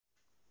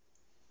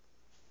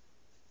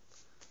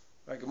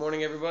All right, good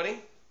morning, everybody.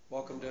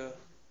 Welcome to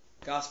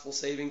Gospel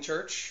Saving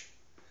Church.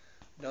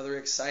 Another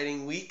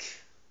exciting week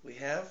we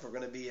have. We're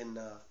going to be in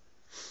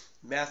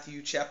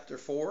Matthew chapter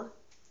 4.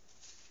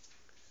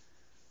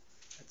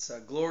 It's a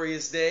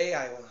glorious day.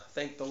 I want to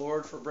thank the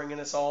Lord for bringing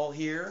us all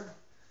here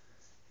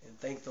and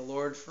thank the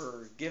Lord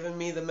for giving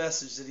me the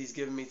message that He's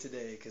given me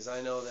today, because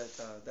I know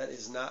that that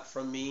is not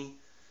from me.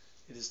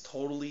 It is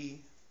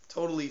totally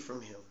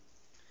from Him.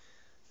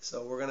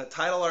 So we're going to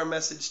title our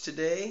message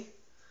today,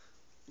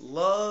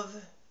 Love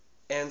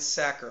and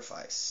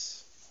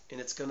Sacrifice,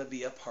 and it's going to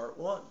be a part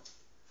 1,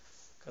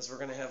 because we're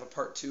going to have a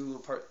part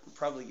 2,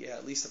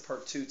 at least a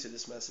part 2 to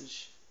this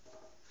message.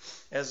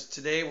 As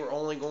today we're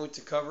only going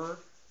to cover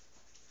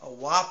a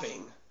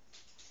whopping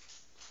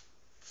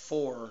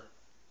 4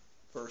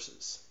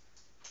 verses,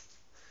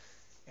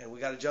 and we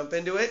got to jump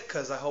into it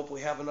because I hope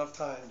we have enough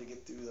time to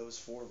get through those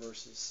 4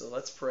 verses. So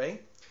let's pray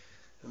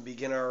and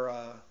begin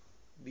our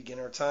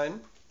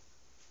time.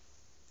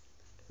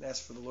 And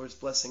ask for the Lord's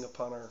blessing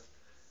upon our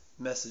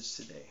message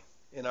today,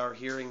 in our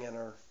hearing and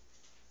our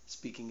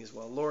speaking as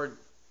well. Lord,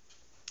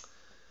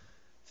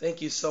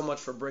 thank you so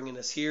much for bringing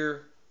us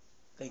here.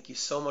 Thank you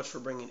so much for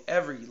bringing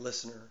every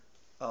listener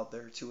out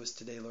there to us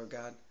today, Lord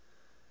God.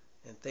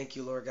 And thank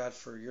you, Lord God,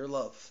 for your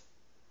love.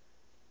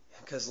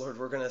 Because, Lord,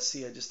 we're going to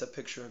see just a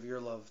picture of your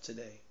love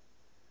today.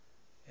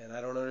 And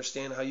I don't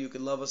understand how you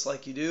could love us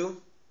like you do,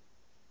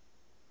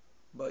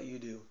 but you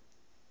do.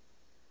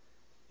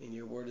 And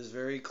your word is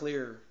very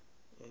clear.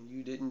 And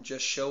you didn't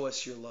just show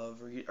us your love,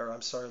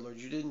 Lord,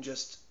 you didn't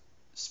just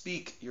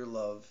speak your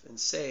love and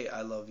say,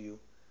 I love you.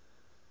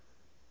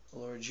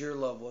 Lord, your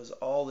love was,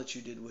 all that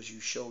you did was you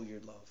show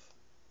your love,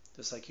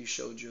 just like you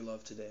showed your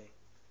love today.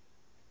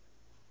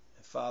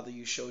 And Father,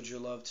 you showed your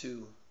love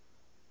too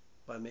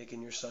by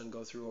making your Son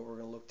go through what we're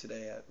going to look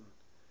today at.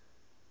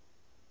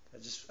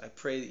 And I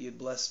pray that you'd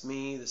bless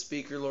me, the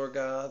speaker, Lord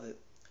God, that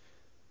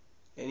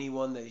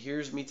anyone that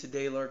hears me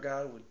today, Lord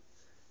God, would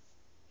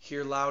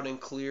hear loud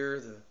and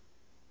clear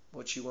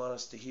what you want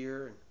us to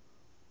hear.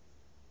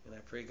 And I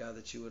pray, God,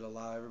 that you would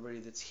allow everybody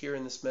that's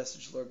hearing this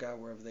message, Lord God,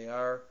 wherever they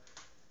are,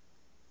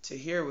 to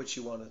hear what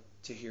you want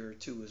to hear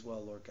too as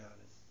well, Lord God.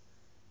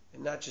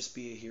 And not just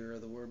be a hearer of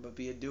the word, but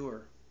be a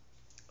doer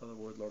of the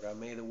word, Lord God.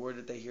 May the word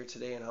that they hear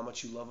today and how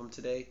much you love them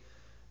today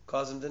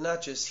cause them to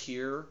not just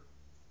hear,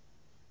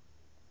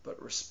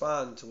 but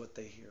respond to what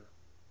they hear.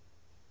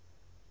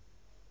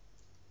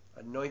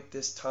 Anoint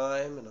this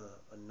time and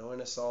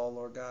anoint us all,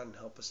 Lord God, and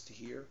help us to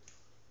hear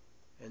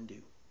and do.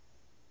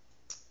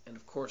 And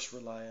of course,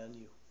 rely on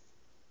you.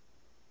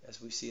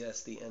 As we see,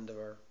 that's the end of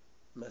our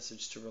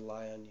message, to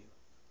rely on you.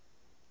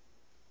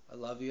 I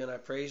love you and I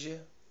praise you.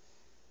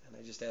 And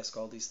I just ask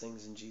all these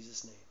things in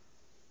Jesus' name.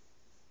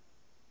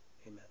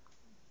 Amen.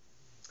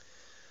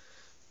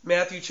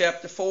 Matthew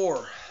chapter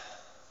 4,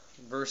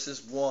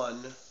 verses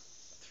 1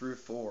 through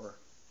 4.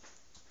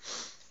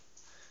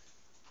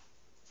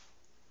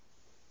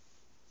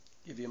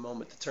 Give you a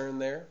moment to turn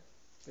there,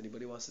 if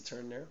anybody wants to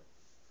turn there.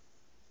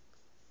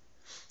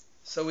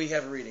 So we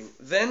have a reading.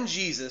 Then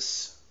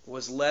Jesus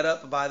was led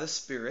up by the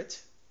Spirit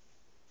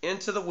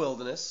into the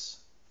wilderness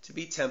to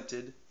be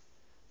tempted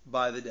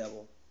by the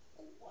devil.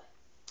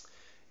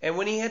 And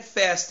when he had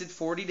fasted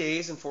 40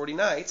 days and 40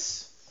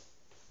 nights,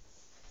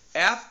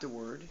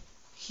 afterward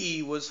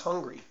he was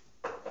hungry.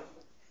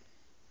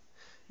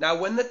 Now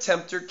when the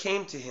tempter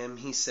came to him,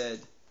 he said,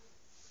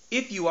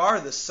 If you are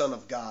the Son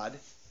of God,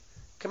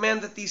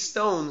 command that these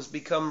stones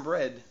become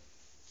bread.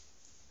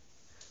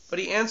 But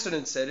he answered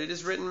and said, It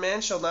is written,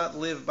 Man shall not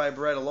live by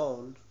bread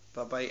alone,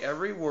 but by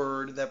every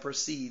word that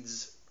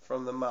proceeds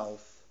from the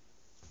mouth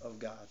of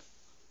God.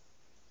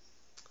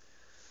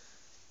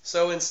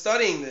 So in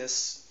studying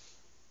this,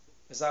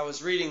 as I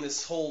was reading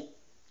this whole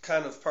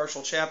kind of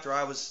partial chapter,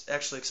 I was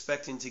actually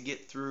expecting to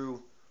get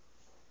through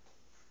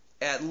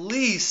at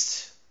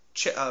least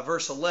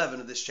verse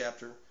 11 of this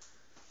chapter.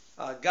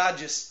 God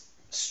just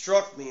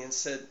struck me and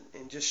said,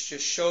 and just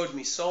showed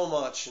me so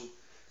much, and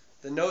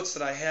the notes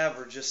that I have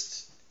are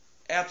just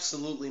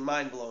absolutely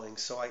mind-blowing.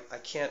 So I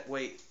can't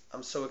wait.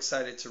 I'm so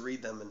excited to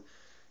read them.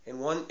 And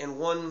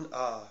one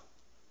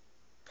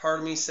part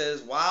of me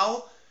says,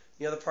 wow.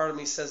 The other part of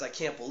me says, I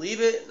can't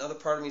believe it. Another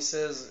part of me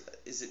says,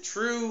 is it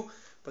true?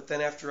 But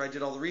then after I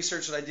did all the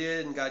research that I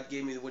did and God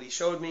gave me what He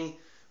showed me,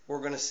 we're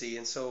going to see.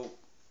 And so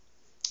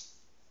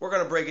we're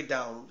going to break it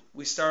down.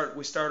 We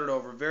started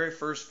over. Very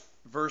first,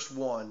 verse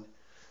 1.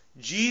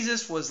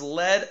 Jesus was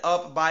led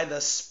up by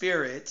the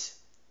Spirit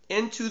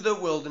into the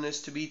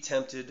wilderness to be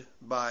tempted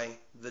by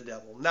the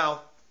devil.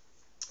 Now,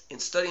 in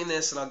studying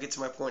this, and I'll get to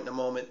my point in a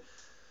moment,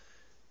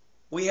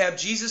 we have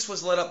Jesus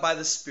was led up by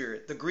the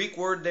Spirit. The Greek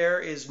word there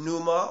is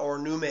pneuma or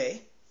pneume,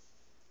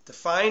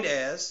 defined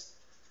as,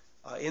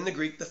 in the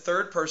Greek, the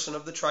third person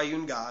of the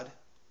triune God,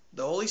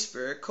 the Holy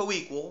Spirit,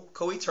 co-equal,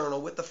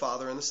 co-eternal with the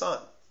Father and the Son.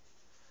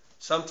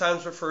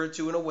 Sometimes referred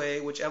to in a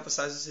way which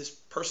emphasizes His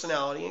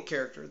personality and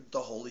character,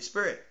 the Holy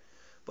Spirit.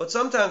 But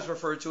sometimes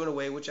referred to in a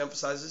way which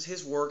emphasizes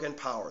His work and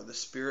power, the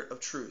Spirit of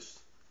truth.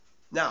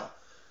 Now,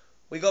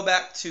 we go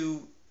back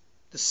to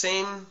the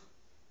same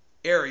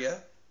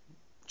area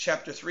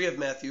chapter 3 of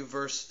Matthew,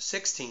 verse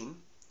 16.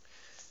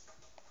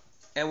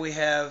 And we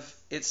have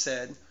it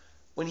said,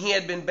 when he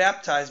had been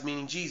baptized,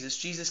 meaning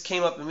Jesus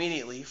came up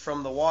immediately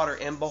from the water,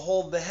 and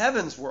behold, the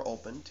heavens were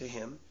opened to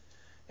him,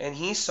 and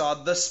he saw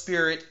the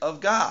Spirit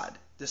of God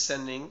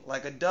descending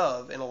like a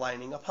dove and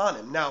alighting upon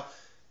him. Now,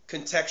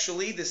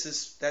 contextually,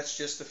 that's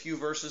just a few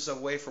verses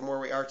away from where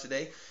we are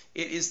today.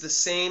 It is the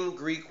same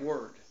Greek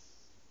word.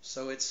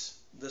 So it's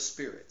the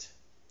Spirit.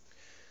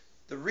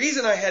 The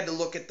reason I had to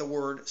look at the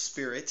word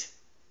Spirit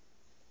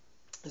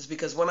is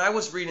because when I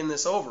was reading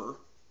this over,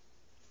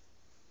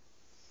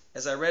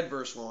 as I read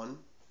verse 1,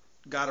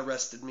 God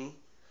arrested me,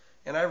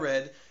 and I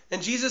read,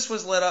 and Jesus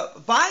was led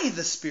up by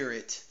the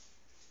Spirit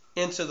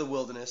into the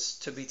wilderness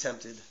to be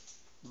tempted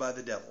by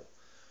the devil.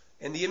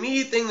 And the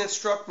immediate thing that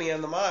struck me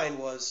on the mind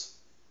was,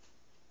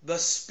 the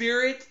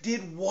Spirit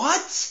did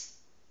what?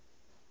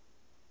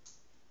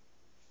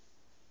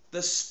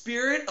 The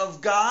Spirit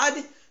of God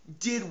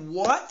did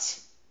what?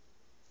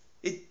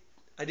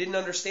 I didn't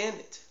understand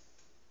it.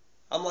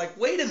 I'm like,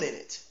 wait a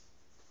minute.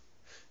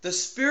 The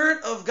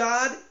Spirit of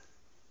God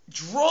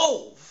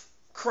drove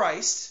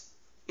Christ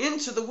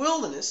into the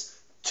wilderness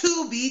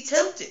to be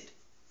tempted.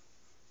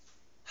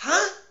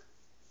 Huh?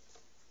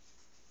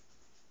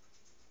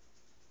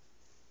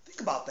 Think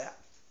about that.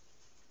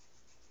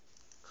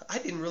 I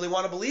didn't really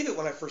want to believe it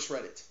when I first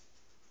read it.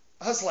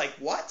 I was like,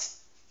 what?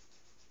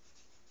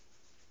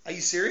 Are you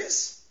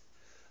serious?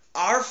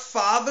 Our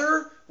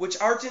Father,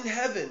 which art in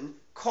heaven,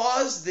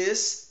 caused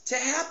this to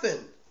happen.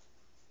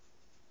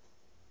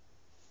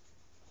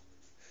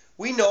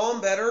 We know him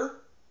better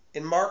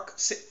in Mark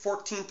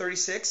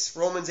 14:36,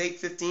 Romans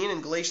 8:15,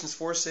 and Galatians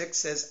 4:6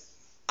 says,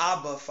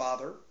 Abba,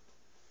 Father,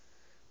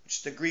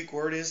 which the Greek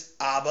word is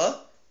Abba,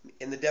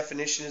 and the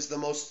definition is the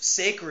most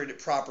sacred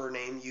proper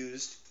name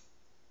used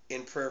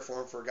in prayer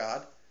form for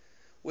God.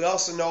 We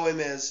also know him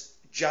as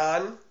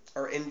John,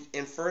 or in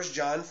 1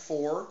 John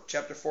 4,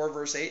 chapter 4,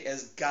 verse 8,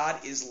 as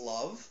God is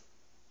love.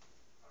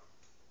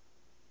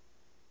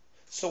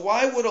 So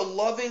why would a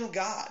loving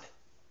God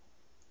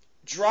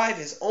drive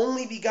his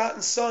only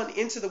begotten Son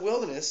into the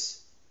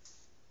wilderness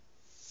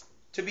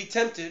to be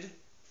tempted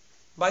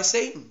by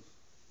Satan?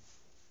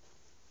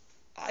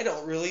 I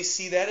don't really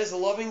see that as a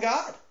loving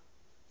God.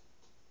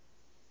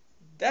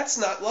 That's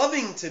not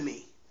loving to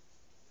me.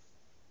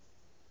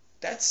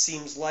 That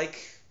seems like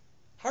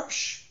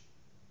harsh.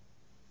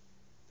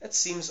 That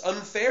seems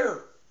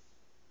unfair.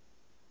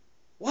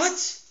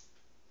 What?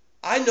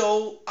 I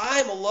know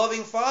I'm a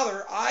loving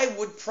father. I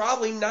would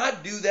probably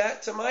not do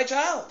that to my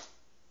child.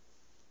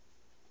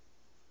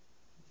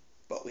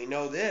 But we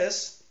know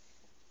this.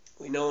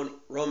 We know in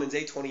Romans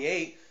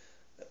 8:28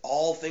 that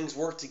all things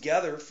work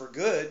together for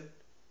good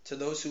to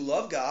those who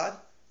love God,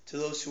 to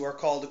those who are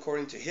called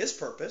according to his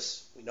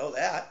purpose. We know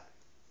that.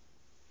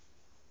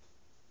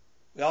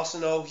 We also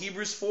know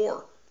Hebrews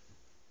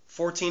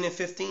 4:14 and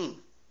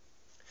 15.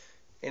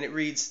 And it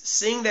reads,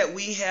 seeing that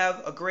we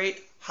have a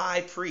great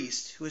high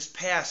priest who has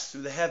passed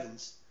through the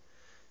heavens,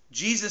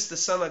 Jesus the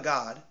Son of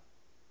God,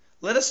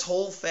 let us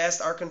hold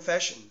fast our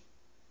confession.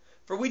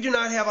 For we do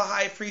not have a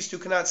high priest who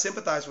cannot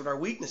sympathize with our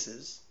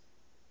weaknesses,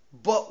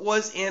 but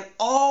was in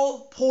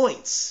all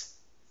points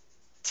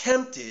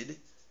tempted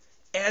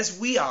as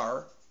we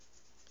are,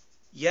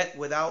 yet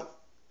without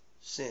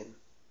sin.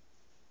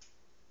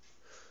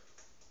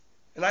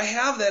 And I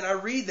have that, and I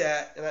read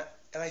that,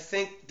 and I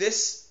think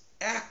this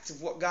act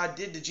of what God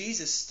did to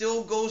Jesus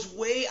still goes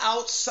way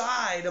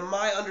outside of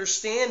my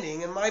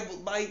understanding and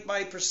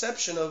my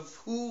perception of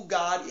who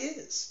God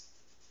is.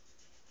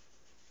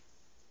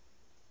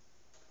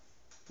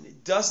 And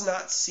it does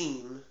not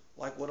seem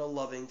like what a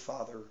loving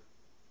father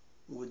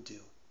would do.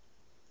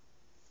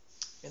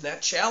 And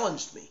that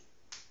challenged me.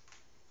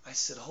 I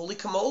said, holy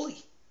camole.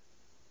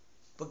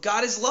 But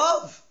God is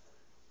love.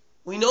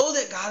 We know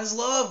that God is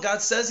love.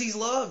 God says he's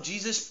love.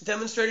 Jesus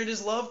demonstrated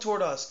his love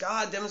toward us.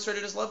 God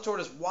demonstrated his love toward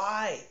us.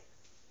 Why?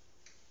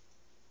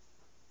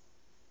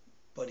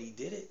 But he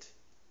did it.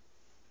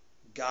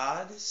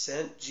 God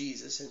sent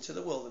Jesus into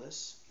the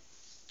wilderness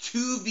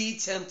to be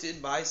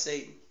tempted by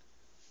Satan.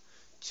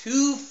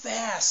 To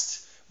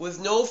fast with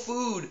no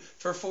food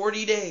for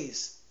 40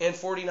 days and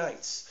 40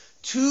 nights.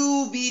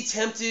 To be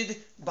tempted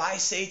by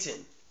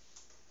Satan.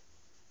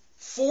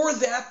 For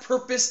that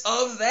purpose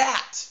of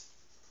that.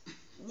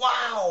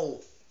 Wow!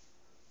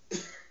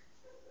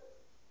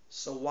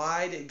 So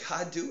why did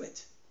God do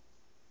it?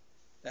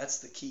 That's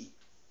the key.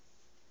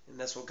 And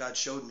that's what God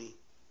showed me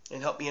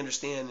and helped me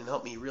understand and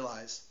helped me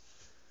realize.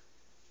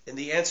 And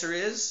the answer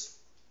is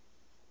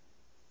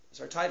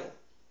our title.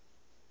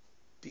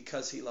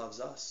 Because he loves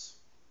us.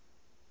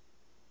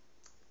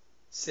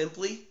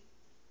 Simply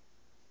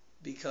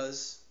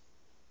because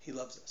he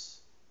loves us.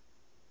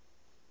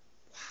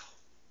 Wow.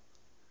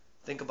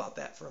 Think about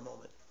that for a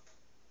moment.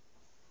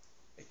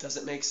 It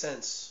doesn't make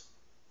sense,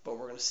 but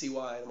we're going to see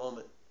why in a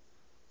moment.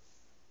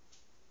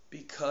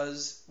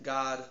 Because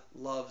God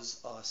loves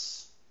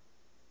us,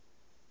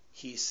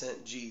 he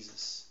sent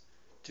Jesus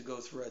to go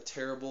through a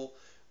terrible,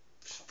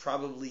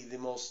 probably the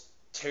most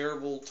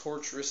terrible,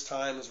 torturous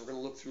time, as we're going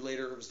to look through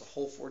later. It was the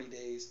whole 40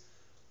 days.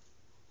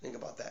 Think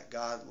about that.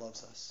 God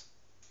loves us.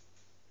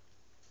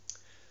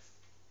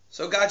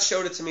 So God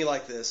showed it to me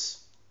like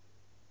this.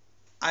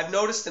 I've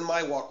noticed in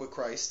my walk with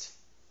Christ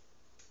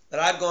that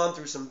I've gone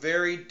through some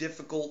very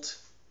difficult,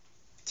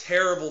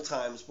 terrible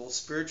times, both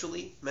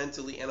spiritually,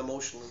 mentally, and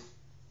emotionally,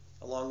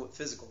 along with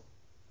physical.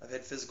 I've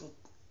had physical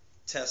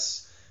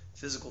tests,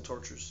 physical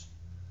tortures.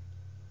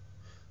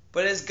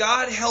 But as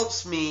God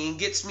helps me and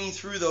gets me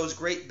through those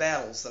great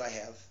battles that I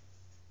have,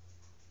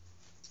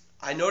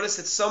 I notice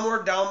that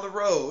somewhere down the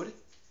road,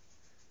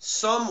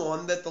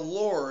 someone that the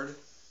Lord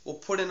will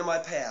put into my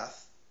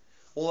path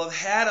will have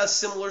had a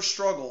similar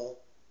struggle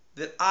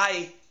that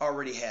I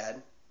already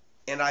had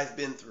and I've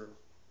been through.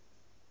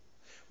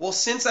 Well,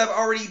 since I've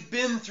already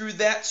been through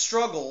that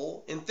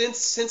struggle, and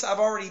since I've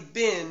already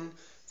been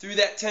through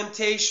that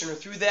temptation or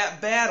through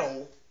that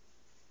battle,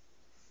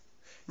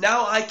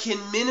 now I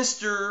can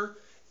minister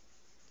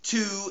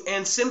to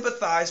and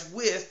sympathize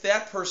with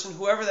that person,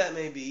 whoever that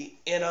may be,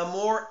 in a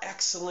more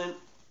excellent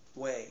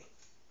way.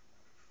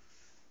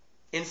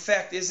 In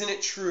fact, isn't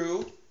it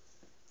true,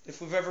 if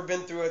we've ever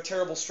been through a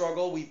terrible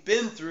struggle, we've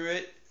been through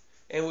it,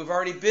 and we've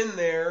already been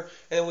there,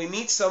 and we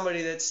meet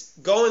somebody that's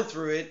going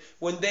through it,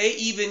 when they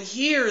even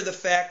hear the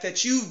fact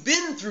that you've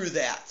been through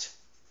that,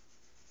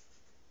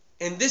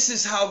 and this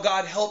is how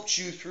God helped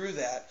you through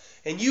that,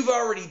 and you've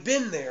already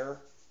been there,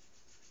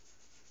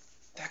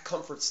 that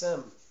comforts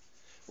them.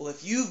 Well,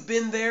 if you've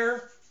been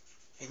there,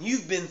 and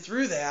you've been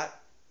through that,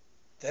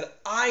 then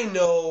I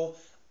know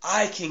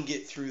I can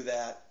get through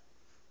that,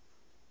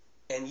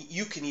 and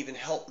you can even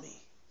help me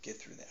get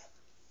through that.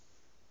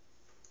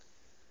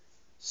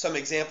 Some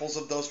examples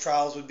of those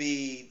trials would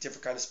be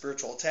different kind of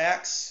spiritual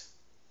attacks,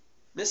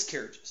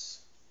 miscarriages,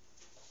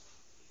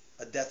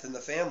 a death in the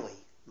family,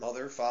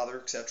 mother, father,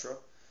 etc.,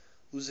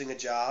 losing a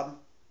job,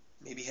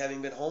 maybe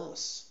having been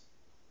homeless.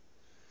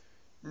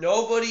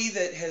 Nobody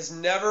that has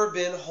never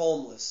been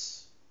homeless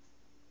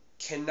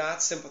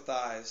cannot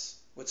sympathize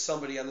with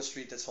somebody on the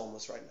street that's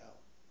homeless right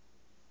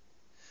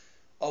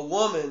now. A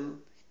woman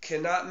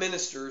cannot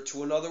minister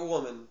to another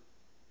woman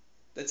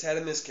that's had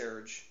a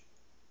miscarriage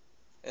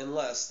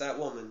unless that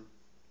woman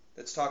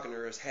that's talking to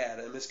her has had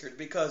a miscarriage,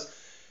 because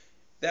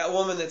that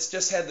woman that's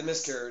just had the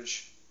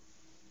miscarriage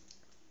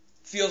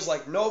feels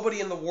like nobody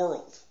in the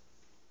world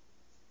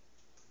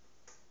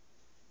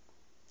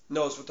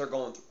knows what they're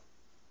going through.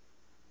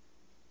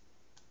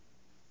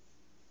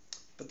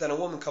 But then a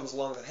woman comes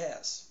along that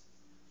has.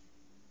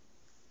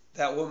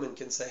 That woman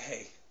can say,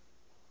 hey,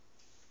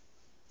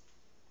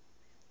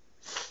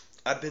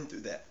 I've been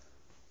through that.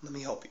 Let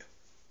me help you.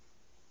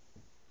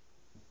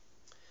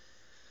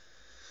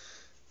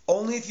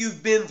 Only if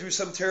you've been through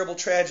some terrible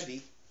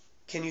tragedy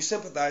can you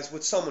sympathize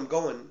with someone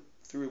going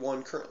through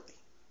one currently.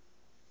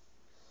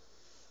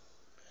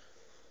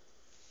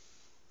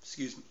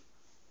 Excuse me.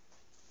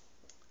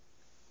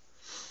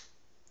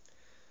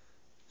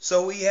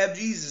 So we have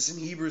Jesus in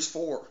Hebrews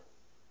 4.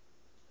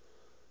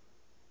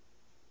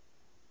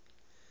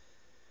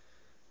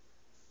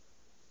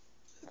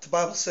 The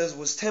Bible says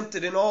was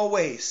tempted in all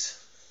ways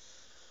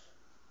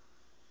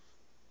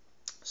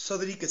so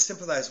that he could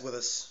sympathize with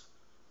us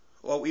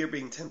while we are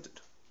being tempted.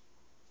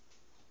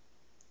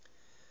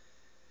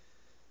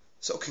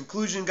 So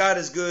conclusion, God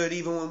is good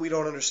even when we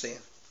don't understand.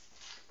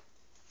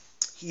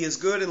 He is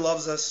good and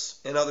loves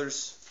us and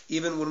others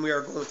even when we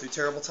are going through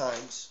terrible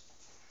times.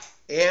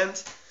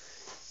 And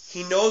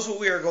he knows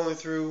what we are going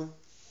through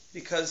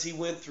because he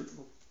went through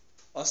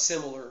a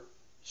similar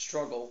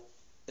struggle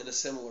in a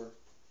similar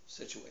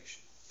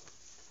situation.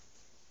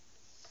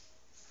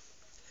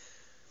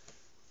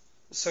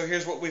 So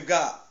here's what we've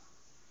got.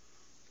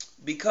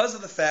 Because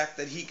of the fact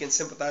that he can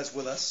sympathize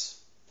with us,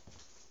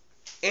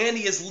 and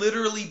he has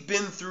literally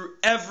been through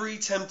every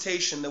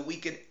temptation that we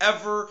could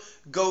ever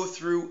go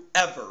through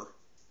ever,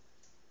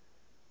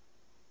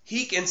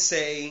 he can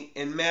say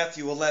in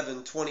Matthew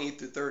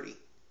 11:28-30,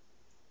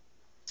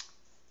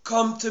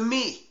 "Come to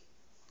me,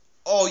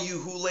 all you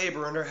who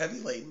labor and are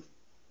heavy laden,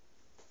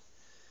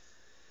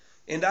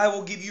 and I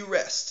will give you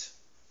rest.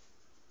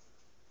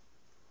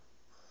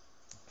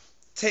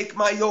 Take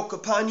my yoke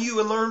upon you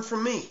and learn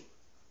from me,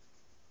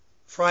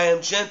 for I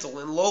am gentle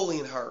and lowly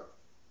in heart,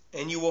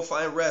 and you will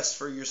find rest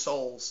for your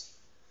souls.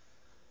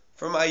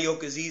 For my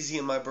yoke is easy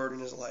and my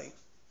burden is light."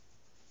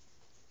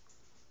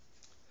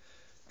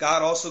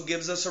 God also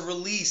gives us a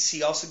release.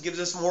 He also gives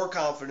us more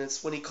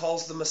confidence when he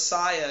calls the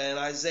Messiah in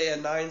Isaiah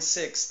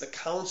 9:6 the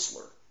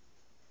Counselor.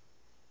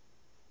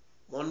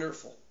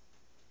 Wonderful,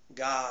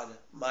 God,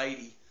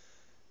 mighty,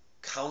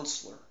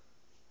 Counselor,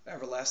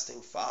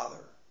 everlasting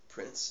Father,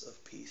 Prince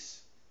of Peace.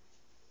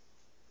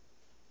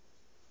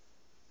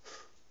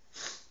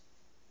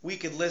 We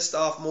could list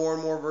off more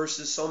and more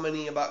verses, so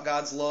many about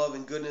God's love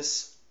and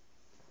goodness,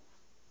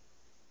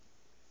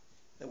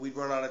 that we'd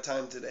run out of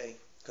time today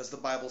because the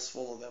Bible's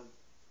full of them.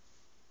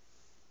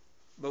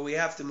 But we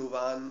have to move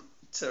on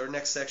to our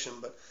next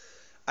section. But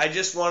I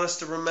just want us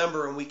to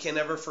remember, and we can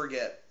never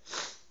forget,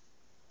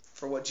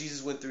 for what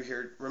Jesus went through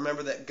here.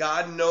 Remember that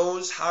God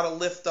knows how to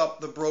lift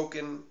up the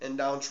broken and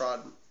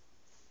downtrodden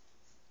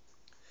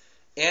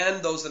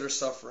and those that are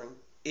suffering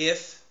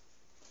if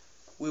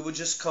we would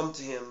just come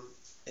to him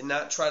and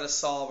not try to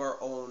solve our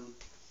own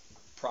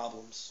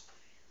problems.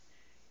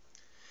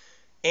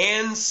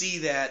 And see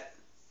that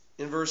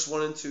in verse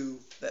 1 and 2,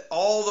 that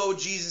although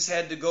Jesus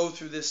had to go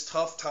through this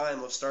tough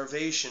time of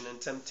starvation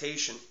and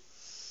temptation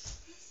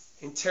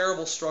and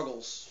terrible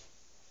struggles,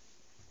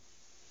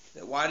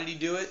 that why did he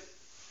do it?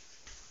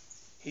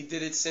 He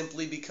did it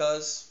simply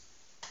because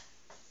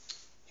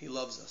he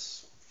loves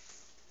us.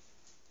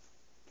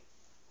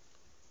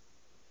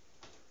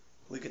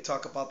 We could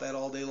talk about that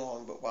all day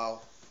long, but wow.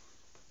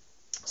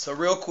 So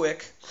real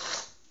quick,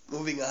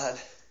 moving on.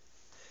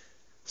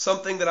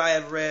 Something that I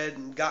have read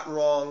and gotten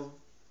wrong,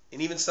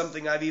 and even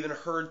something I've even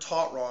heard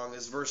taught wrong,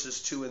 is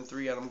verses 2 and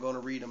 3, and I'm going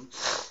to read them.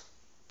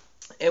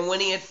 And when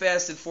he had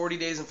fasted 40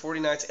 days and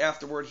 40 nights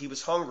afterward, he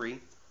was hungry.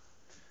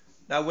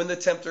 Now when the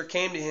tempter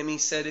came to him, he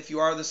said, "If you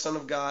are the Son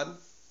of God,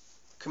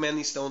 command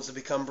these stones to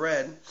become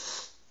bread."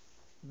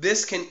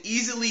 This can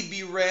easily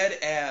be read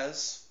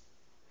as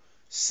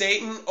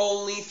Satan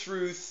only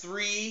threw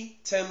 3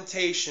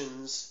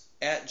 temptations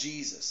at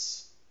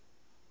Jesus.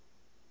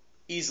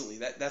 Easily.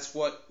 That's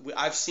what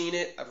I've seen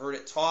it. I've heard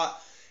it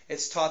taught.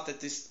 It's taught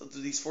that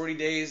these 40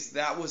 days,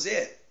 that was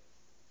it.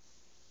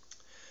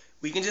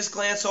 We can just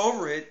glance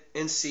over it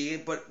and see,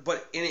 but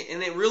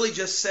it really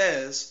just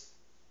says,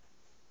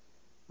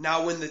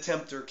 now when the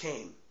tempter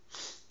came.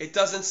 It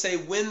doesn't say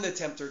when the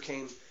tempter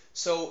came.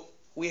 So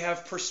we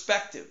have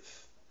perspective.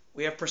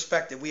 We have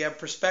perspective.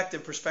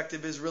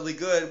 Perspective is really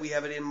good. We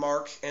have it in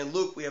Mark and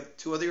Luke. We have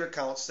 2 other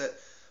accounts that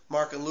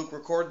Mark and Luke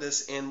record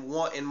this. In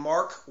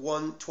Mark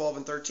 1, 12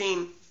 and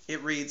 13,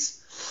 it reads,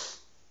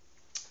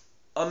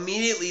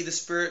 "Immediately the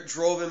Spirit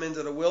drove him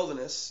into the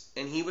wilderness,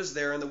 and he was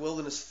there in the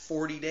wilderness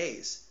 40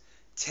 days,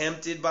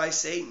 tempted by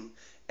Satan,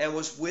 and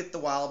was with the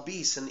wild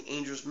beasts, and the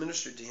angels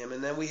ministered to him."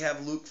 And then we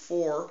have Luke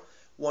 4,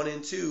 1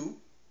 and 2.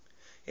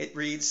 It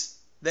reads,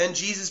 "Then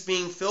Jesus,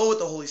 being filled with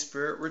the Holy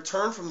Spirit,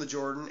 returned from the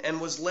Jordan,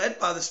 and was led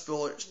by the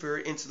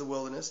Spirit into the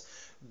wilderness,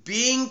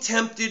 being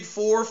tempted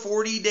for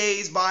 40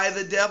 days by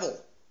the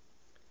devil.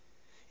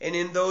 And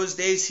in those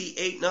days he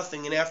ate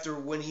nothing, and after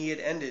when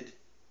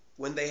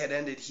they had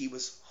ended, he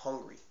was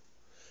hungry."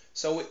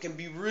 So it can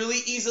be really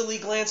easily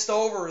glanced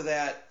over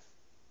that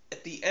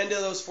at the end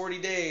of those 40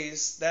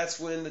 days, that's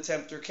when the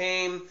tempter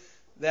came,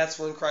 that's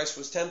when Christ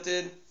was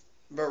tempted,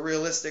 but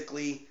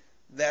realistically,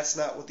 that's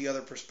not what the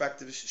other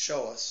perspectives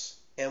show us.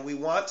 And we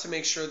want to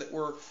make sure that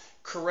we're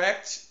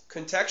correct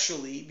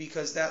contextually,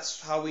 because that's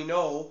how we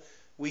know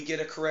we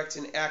get a correct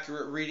and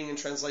accurate reading and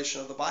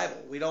translation of the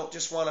Bible. We don't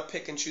just want to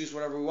pick and choose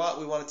whatever we want.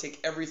 We want to take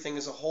everything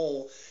as a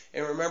whole.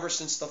 And remember,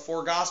 since the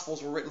 4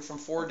 Gospels were written from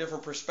 4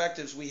 different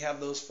perspectives, we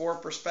have those 4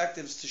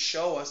 perspectives to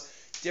show us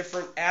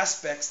different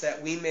aspects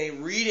that we may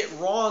read it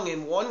wrong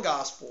in one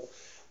Gospel,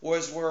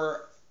 whereas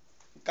where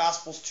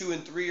Gospels 2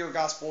 and 3 or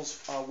Gospels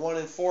 1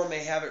 and 4 may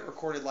have it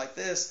recorded like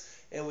this,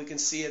 and we can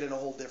see it in a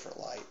whole different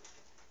light.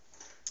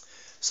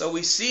 So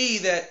we see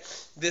that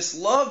this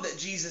love that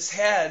Jesus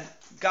had,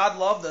 God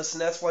loved us,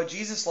 and that's why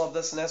Jesus loved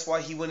us, and that's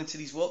why he went into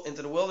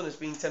the wilderness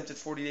being tempted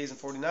 40 days and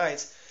 40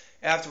 nights.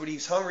 Afterward he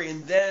was hungry,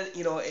 and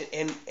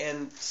then,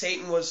 and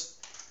Satan was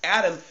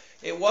at him.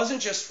 It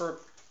wasn't just for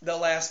the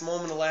last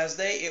moment, the last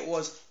day. It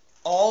was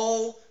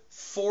all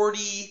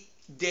 40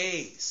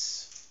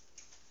 days.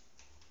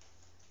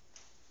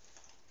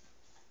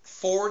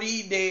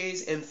 40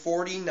 days and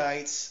 40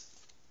 nights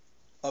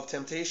of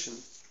temptation.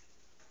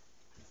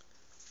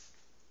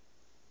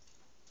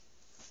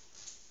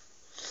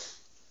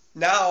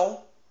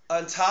 Now,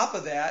 on top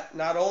of that,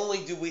 not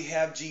only do we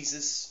have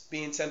Jesus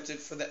being tempted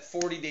for that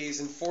 40 days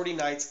and 40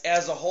 nights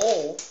as a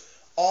whole,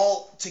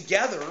 all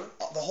together,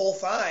 the whole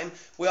time,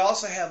 we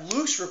also have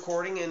Luke's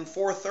recording in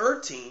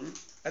 4:13.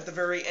 At the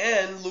very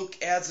end, Luke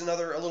adds a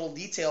little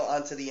detail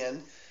onto the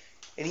end,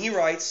 and he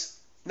writes,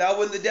 "Now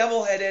when the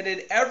devil had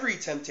ended every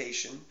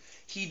temptation,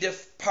 he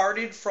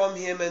departed from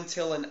him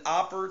until an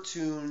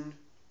opportune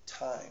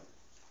time."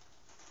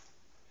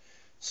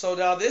 So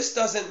now this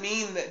doesn't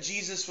mean that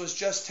Jesus was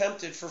just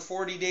tempted for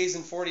 40 days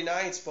and 40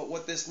 nights, but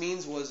what this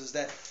means is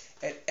that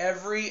at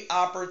every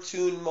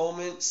opportune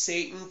moment,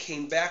 Satan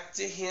came back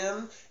to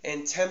him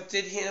and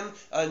tempted him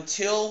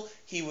until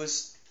he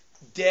was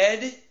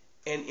dead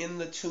and in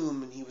the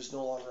tomb, and he was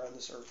no longer on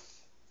this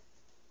earth.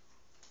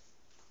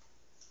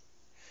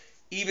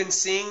 Even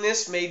seeing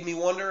this made me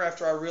wonder,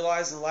 after I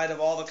realized in light of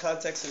all the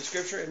context of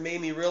Scripture, it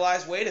made me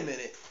realize, wait a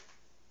minute,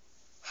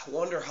 I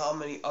wonder how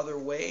many other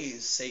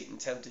ways Satan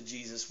tempted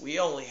Jesus. We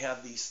only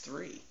have these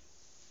 3.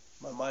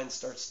 My mind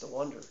starts to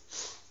wonder,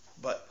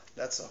 but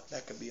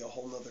that could be a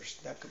whole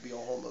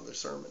nother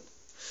sermon.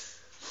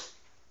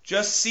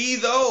 Just see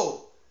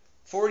though,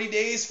 40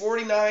 days,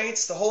 40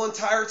 nights, the whole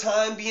entire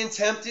time being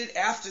tempted.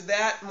 After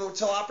that,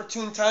 until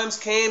opportune times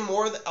came,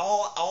 all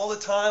the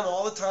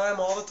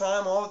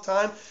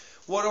time.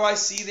 What do I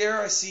see there?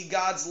 I see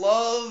God's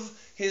love,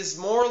 His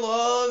more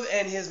love,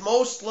 and His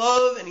most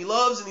love, and He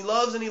loves, and He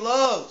loves, and He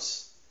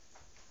loves.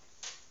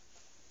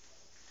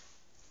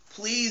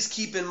 please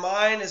keep in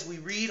mind as we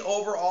read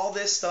over all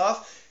this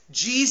stuff,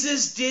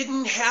 Jesus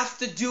didn't have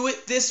to do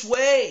it this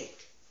way.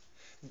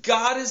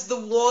 God is the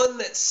one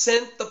that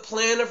sent the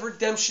plan of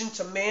redemption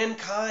to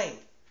mankind.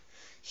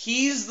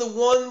 He's the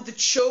one that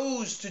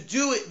chose to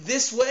do it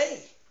this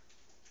way.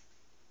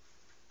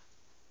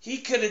 He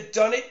could have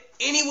done it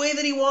any way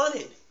that he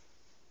wanted,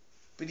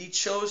 but he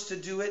chose to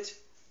do it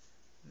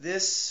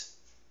this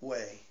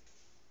way.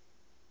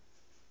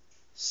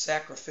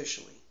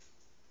 Sacrificially.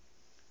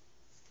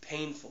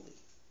 Painfully.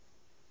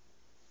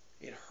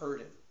 It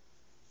hurt him.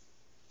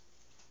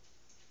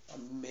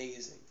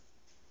 Amazing.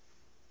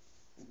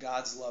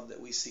 God's love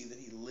that we see that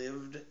he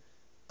lived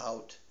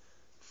out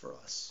for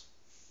us.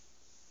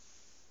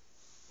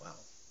 Wow.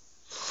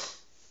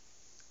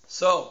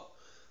 So,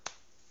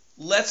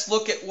 let's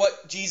look at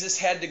what Jesus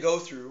had to go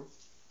through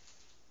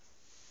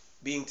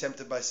being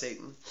tempted by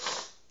Satan.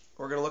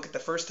 We're going to look at the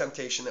first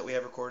temptation that we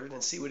have recorded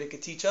and see what it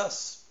could teach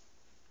us.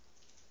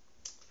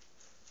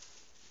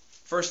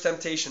 First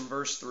temptation,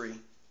 verse 3.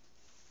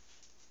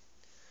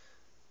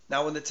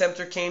 Now when the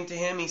tempter came to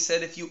him, he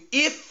said,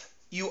 If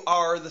you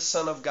are the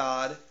Son of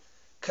God,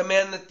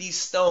 command that these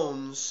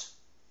stones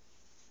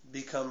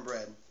become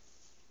bread.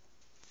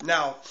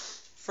 Now,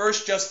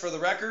 first, just for the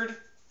record,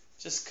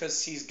 just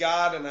because he's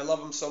God and I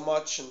love him so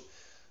much and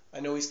I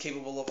know he's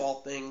capable of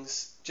all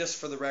things, just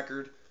for the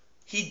record,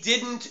 he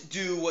didn't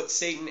do what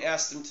Satan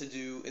asked him to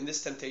do in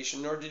this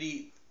temptation, nor did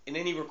he in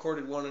any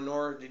recorded one, and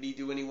nor did he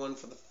do any one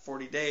for the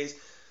 40 days.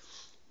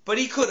 But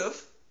he could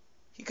have.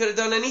 He could have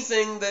done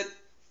anything that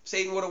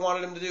Satan would have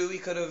wanted him to do. He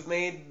could have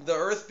made the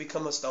earth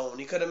become a stone.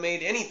 He could have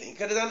made anything. He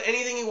could have done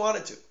anything he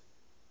wanted to.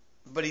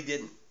 But he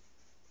didn't.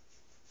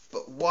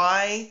 But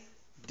why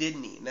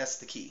didn't he? And that's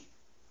the key.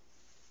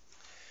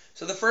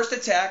 So the first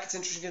attack, it's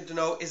interesting to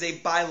know, is a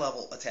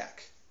bi-level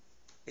attack.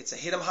 It's a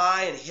hit him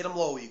high and a hit him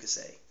low, you could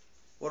say.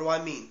 What do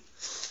I mean?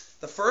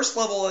 The first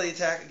level of the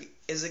attack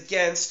is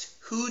against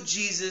who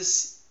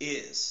Jesus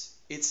is.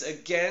 It's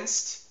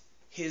against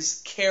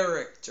his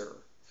character.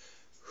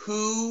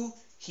 Who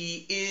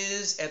he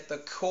is at the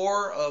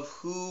core of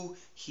who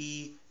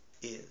he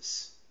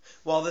is.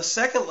 While the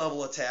second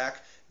level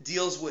attack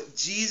deals with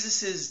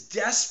Jesus'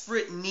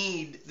 desperate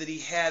need that he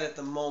had at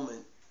the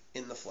moment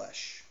in the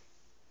flesh.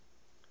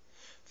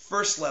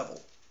 First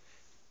level.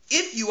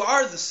 If you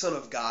are the Son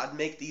of God,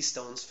 make these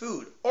stones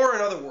food. Or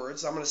in other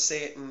words, I'm going to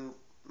say it in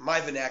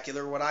my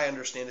vernacular, what I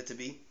understand it to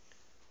be.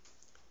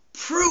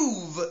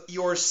 Prove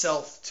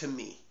yourself to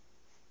me.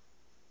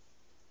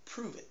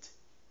 Prove it.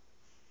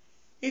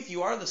 If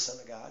you are the Son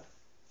of God,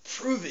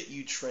 prove it,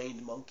 you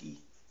trained monkey.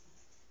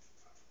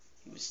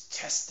 He was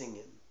testing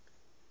him.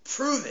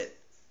 Prove it.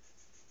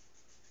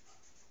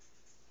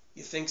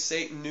 You think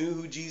Satan knew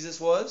who Jesus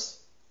was?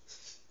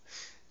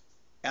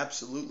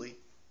 Absolutely.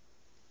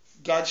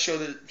 God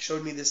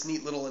showed me this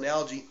neat little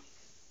analogy.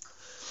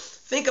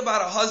 Think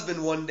about a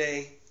husband one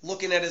day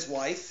looking at his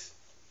wife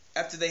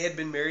after they had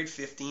been married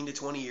 15 to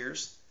 20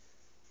 years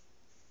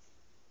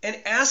and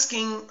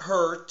asking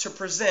her to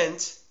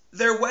present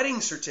their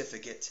wedding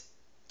certificate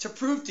to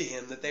prove to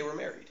him that they were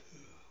married.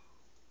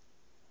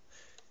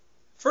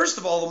 First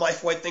of all, the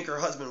wife might think her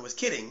husband was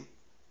kidding,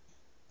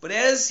 but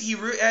as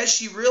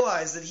she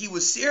realized that he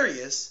was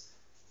serious,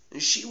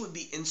 she would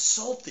be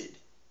insulted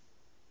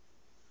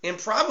and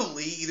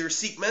probably either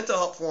seek mental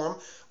help for him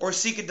or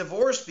seek a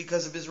divorce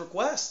because of his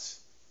requests.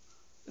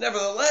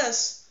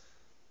 Nevertheless,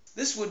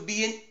 this would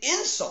be an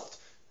insult.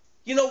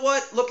 You know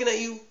what? Looking at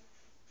you,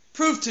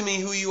 prove to me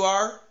who you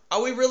are.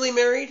 Are we really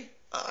married?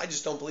 I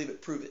just don't believe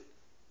it. Prove it.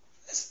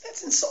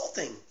 That's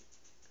insulting.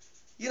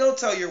 You don't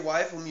tell your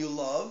wife whom you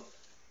love,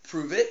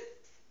 prove it.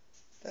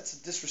 That's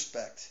a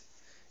disrespect.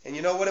 And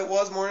you know what it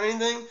was more than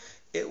anything?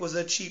 It was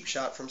a cheap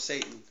shot from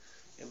Satan.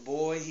 And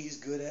boy, he's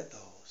good at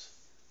those.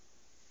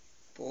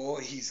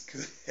 Boy, he's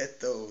good at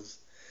those.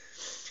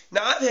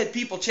 Now, I've had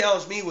people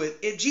challenge me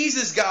with, if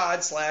Jesus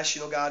God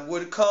God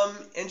would come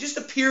and just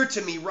appear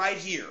to me right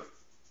here,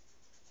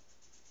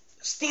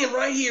 stand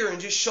right here and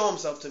just show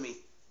himself to me,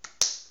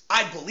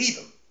 I'd believe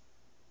him.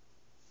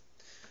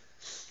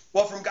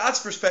 Well, from God's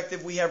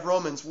perspective, we have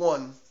Romans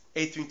 1,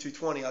 18 through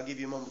 20. I'll give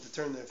you a moment to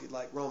turn there if you'd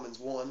like. Romans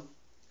 1,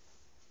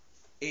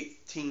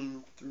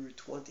 18 through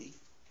 20.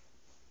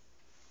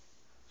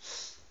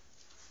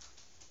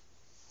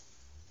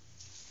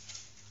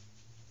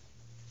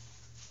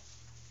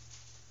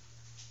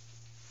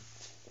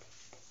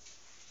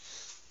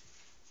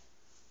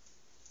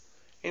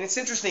 And it's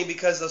interesting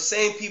because those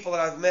same people that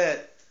I've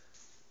met,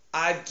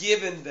 I've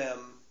given them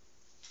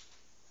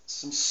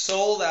some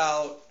sold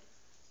out,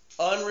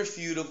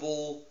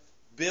 unrefutable,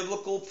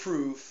 biblical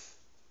proof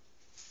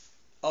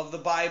of the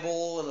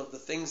Bible and of the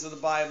things of the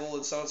Bible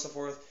and so on and so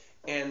forth.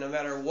 And no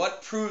matter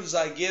what proofs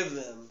I give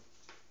them,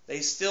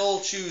 they still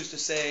choose to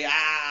say,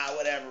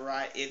 whatever,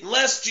 right?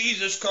 Unless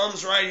Jesus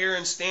comes right here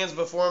and stands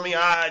before me,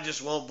 I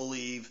just won't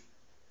believe.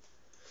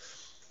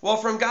 Well,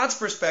 from God's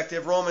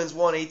perspective, Romans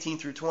 1, 18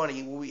 through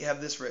 20, we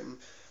have this written.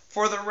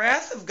 For the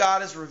wrath of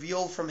God is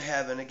revealed from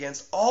heaven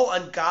against all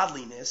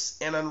ungodliness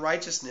and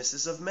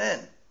unrighteousnesses of men,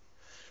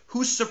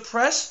 who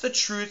suppress the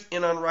truth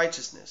in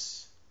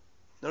unrighteousness.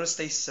 Notice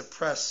they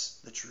suppress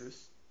the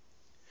truth.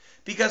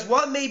 Because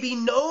what may be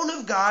known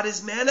of God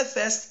is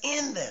manifest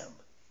in them,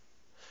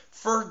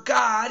 for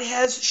God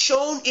has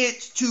shown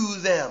it to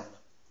them.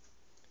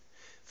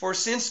 For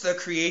since the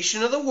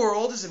creation of the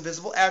world, his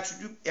invisible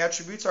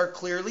attributes are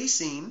clearly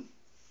seen,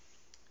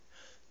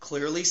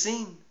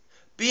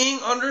 being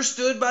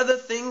understood by the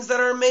things that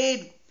are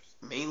made,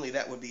 mainly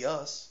that would be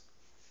us,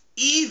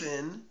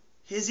 even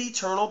his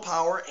eternal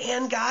power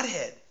and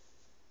Godhead,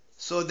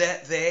 so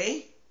that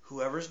they,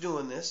 whoever's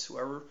doing this,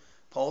 whoever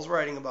Paul's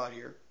writing about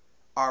here,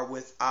 are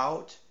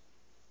without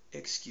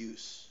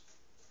excuse.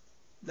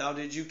 Now,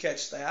 did you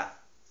catch that?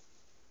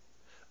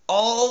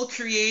 All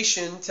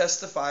creation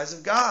testifies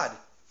of God,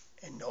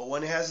 and no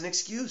one has an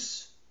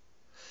excuse.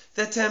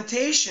 The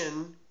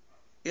temptation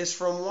is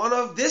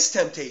from this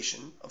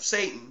temptation of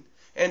Satan,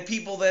 and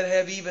people that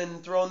have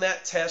even thrown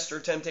that test or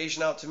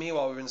temptation out to me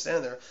while we've been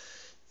standing there.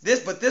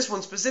 This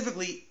one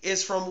specifically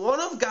is from one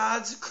of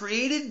God's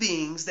created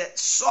beings that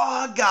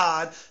saw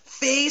God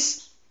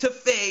face to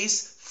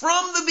face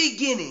from the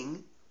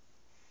beginning,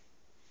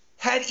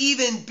 had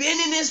even been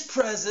in his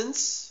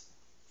presence,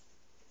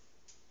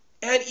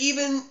 and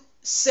even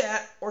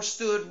sat or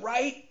stood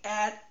right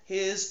at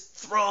his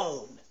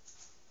throne.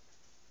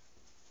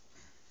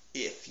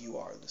 If you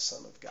are the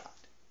Son of God.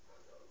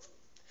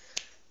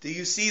 Do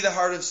you see the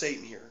heart of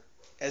Satan here?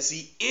 As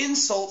he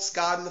insults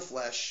God in the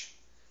flesh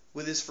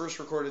with his first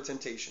recorded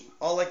temptation.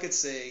 All I could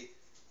say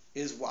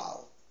is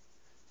wow.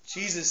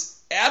 Satan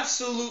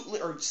absolutely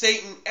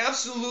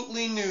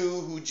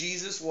knew who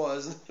Jesus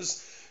was.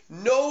 There's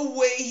no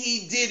way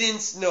he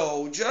didn't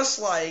know. Just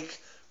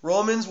like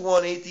Romans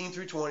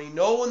 1:18-20.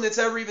 No one that's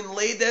ever even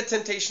laid that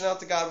temptation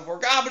out to God before.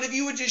 God, but if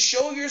you would just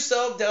show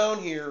yourself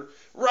down here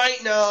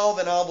right now,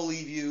 then I'll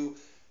believe you.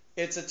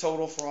 It's a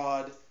total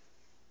fraud.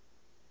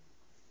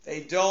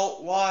 They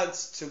don't want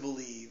to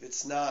believe.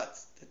 It's not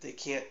that they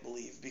can't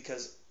believe,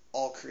 because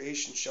all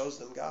creation shows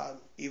them God,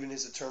 even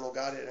his eternal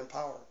Godhead and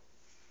power.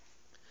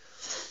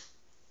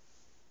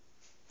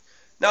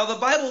 Now, the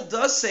Bible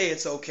does say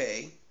it's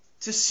okay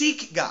to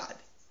seek God.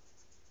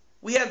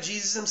 We have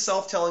Jesus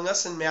himself telling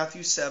us in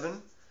Matthew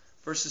 7,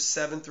 verses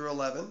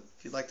 7-11.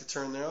 If you'd like to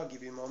turn there, I'll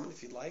give you a moment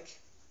if you'd like.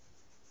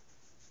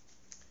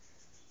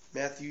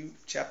 Matthew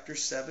chapter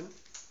 7,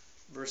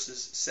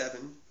 verses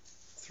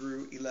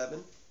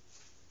 7-11.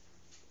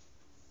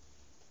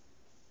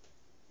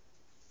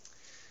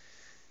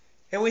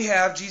 And we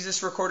have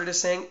Jesus recorded as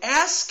saying,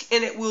 "Ask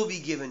and it will be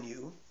given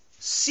you.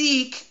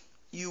 Seek,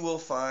 you will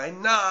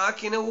find.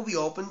 Knock and it will be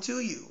opened to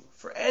you.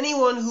 For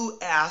anyone who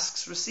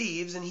asks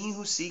receives, and he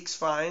who seeks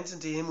finds,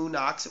 and to him who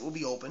knocks it will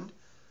be opened.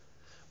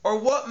 Or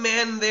what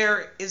man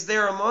is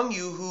there among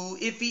you who,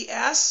 if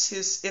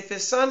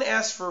his son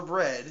asks for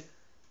bread,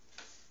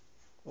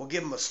 will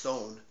give him a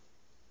stone?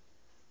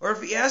 Or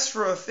if he asks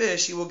for a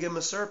fish, he will give him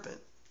a serpent?"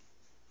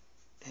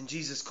 And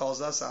Jesus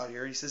calls us out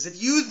here. He says, "If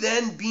you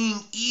then,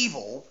 being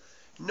evil,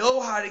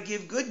 know how to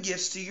give good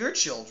gifts to your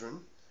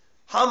children,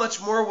 how much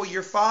more will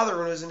your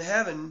Father who is in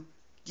heaven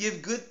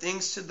give good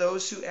things to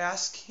those who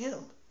ask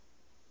him?"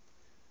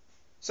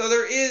 So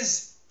there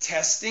is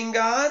testing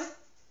God,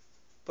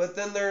 but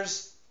then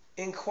there's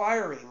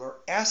inquiring or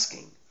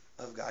asking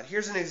of God.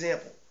 Here's an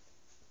example.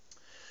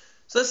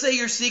 So let's say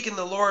you're seeking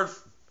the Lord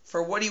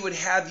for what he would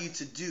have you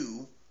to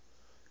do,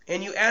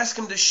 and you ask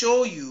him to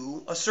show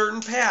you a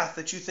certain path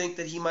that you think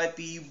that he might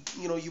be,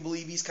 you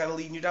believe he's kind of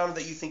leading you down,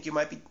 that you think you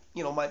might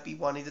be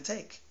wanting to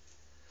take.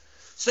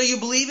 So you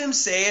believe him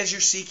say, as you're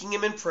seeking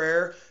him in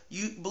prayer,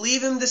 you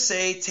believe him to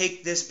say,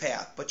 take this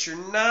path, but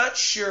you're not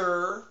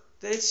sure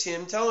that it's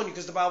him telling you,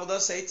 because the Bible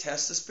does say,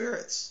 test the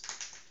spirits.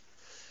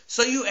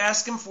 So you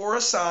ask him for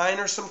a sign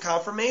or some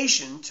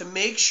confirmation to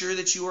make sure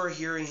that you are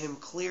hearing him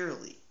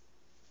clearly.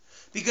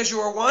 Because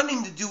you are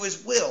wanting to do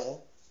his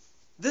will,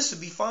 this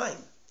would be fine.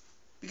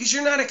 Because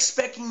you're not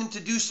expecting him to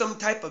do some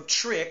type of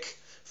trick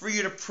for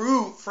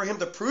him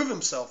to prove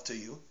himself to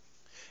you.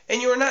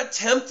 And you are not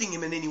tempting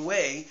him in any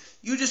way.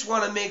 You just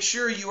want to make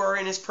sure you are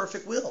in his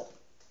perfect will.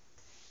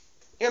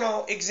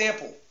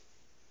 Example,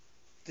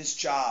 this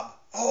job.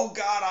 Oh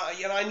God,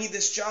 I need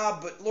this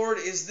job, but Lord,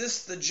 is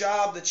this the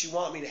job that you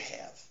want me to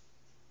have?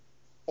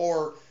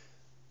 Or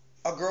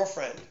a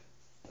girlfriend.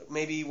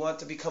 Maybe you want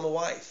to become a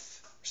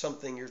wife or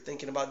something. You're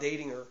thinking about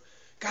dating her.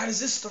 God, is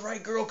this the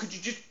right girl? Could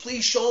you just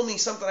please show me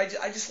something?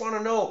 I just want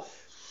to know.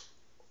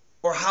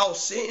 Or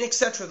house,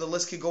 etc. The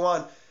list could go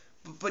on.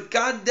 But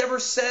God never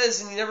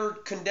says, and he never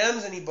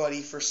condemns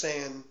anybody for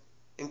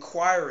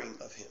inquiring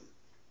of him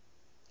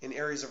in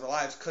areas of our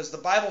lives. Because the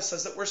Bible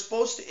says that we're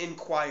supposed to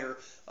inquire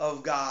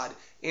of God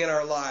in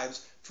our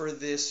lives for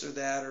this or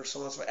that or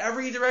so on. So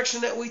every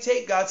direction that we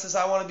take, God says,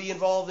 I want to be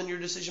involved in your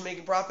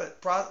decision-making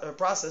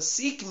process.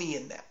 Seek me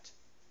in that.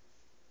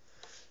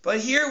 But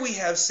here we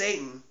have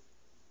Satan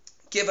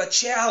give a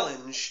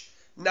challenge,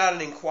 not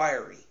an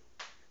inquiry.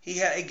 He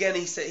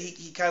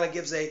kind of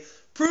gives a,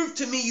 prove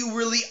to me you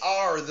really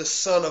are the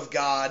Son of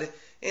God,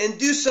 and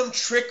do some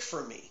trick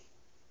for me,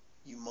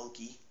 you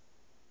monkey.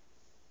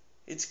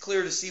 It's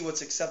clear to see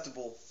what's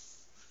acceptable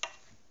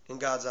in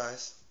God's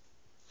eyes.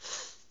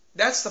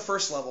 That's the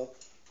first level.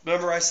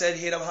 Remember I said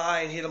hit him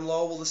high and hit him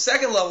low? Well, the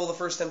second level, the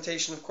first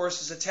temptation, of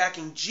course, is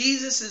attacking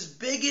Jesus'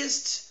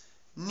 biggest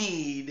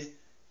need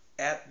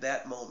at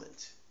that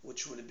moment,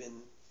 which would have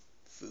been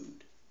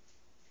food.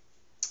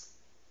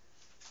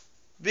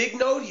 Big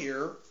note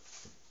here,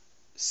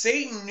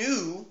 Satan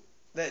knew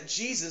that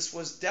Jesus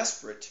was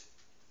desperate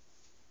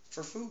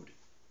for food.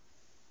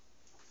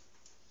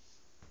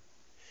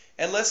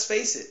 And let's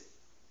face it,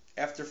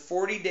 after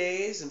 40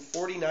 days and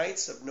 40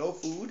 nights of no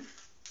food,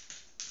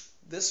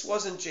 this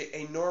wasn't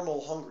a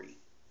normal hungry.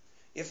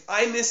 If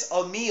I miss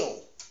a meal,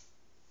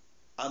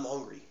 I'm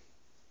hungry.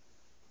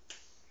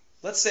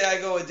 Let's say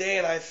I go a day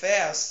and I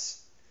fast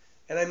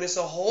and I miss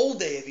a whole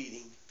day of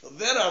eating. Well,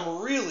 then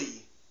I'm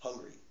really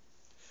hungry.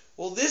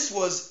 Well, this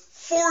was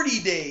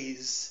 40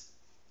 days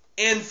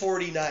and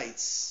 40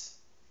 nights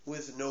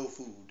with no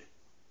food.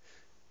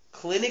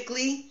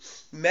 Clinically,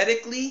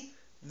 medically,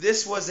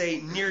 this was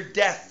a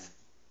near-death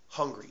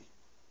hungry.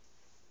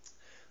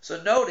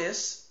 So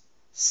notice,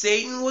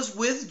 Satan was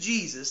with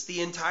Jesus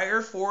the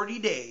entire 40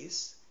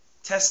 days,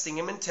 testing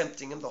him and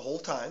tempting him the whole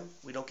time.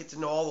 We don't get to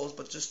know all those,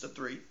 but just the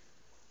 3.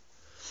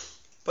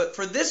 But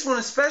for this one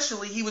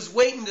especially, he was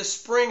waiting to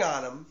spring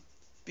on him,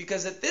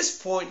 because at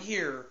this point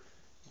here,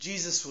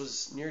 Jesus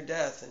was near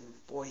death,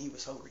 and boy, he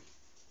was hungry.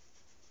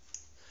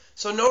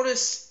 So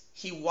notice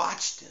he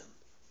watched him,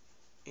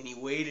 and he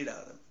waited on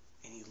him,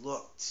 and he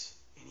looked,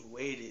 and he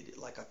waited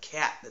like a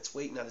cat that's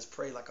waiting on his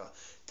prey, like a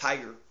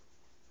tiger.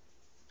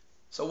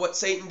 So what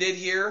Satan did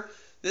here,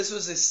 this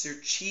was a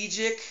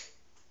strategic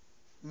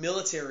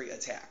military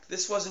attack.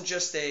 This wasn't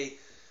just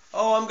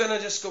I'm going to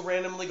just go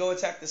randomly go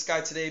attack this guy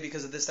today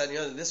because of this, that, and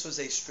the other. This was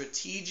a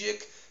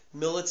strategic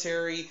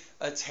military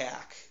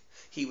attack.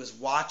 He was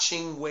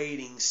watching,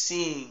 waiting,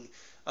 seeing.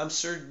 I'm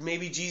sure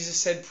maybe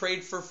Jesus had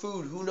prayed for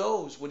food. Who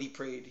knows what he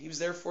prayed? He was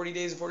there 40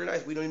 days and 40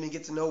 nights. We don't even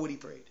get to know what he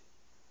prayed.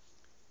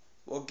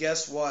 Well,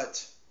 guess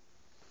what?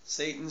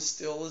 Satan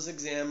still is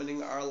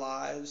examining our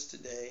lives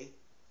today.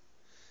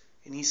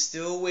 And he's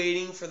still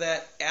waiting for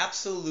that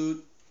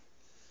absolute,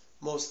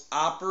 most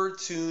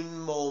opportune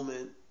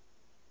moment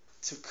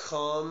to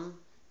come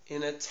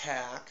and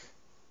attack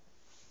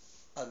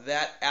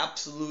that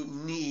absolute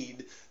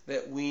need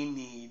that we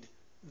need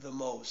the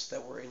most,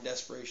 that we're in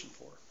desperation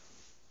for.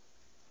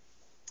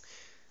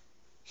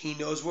 He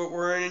knows what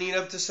we're in need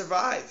of to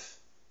survive.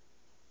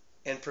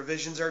 And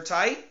provisions are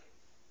tight.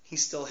 He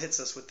still hits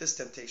us with this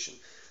temptation.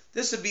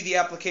 This would be the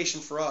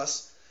application for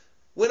us.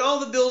 When all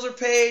the bills are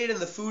paid and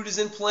the food is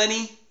in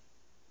plenty,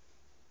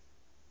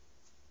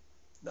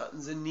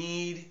 nothing's in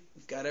need,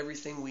 we've got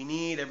everything we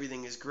need,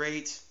 everything is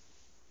great,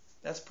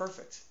 that's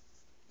perfect.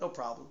 No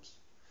problems.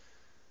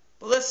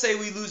 But let's say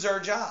we lose our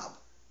job.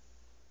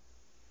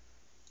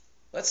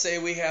 Let's say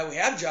we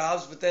have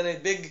jobs, but then a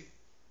big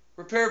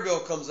repair bill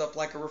comes up,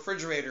 like a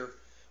refrigerator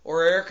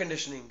or air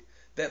conditioning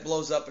that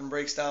blows up and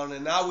breaks down,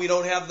 and now we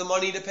don't have the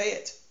money to pay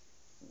it.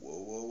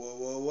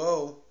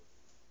 Whoa.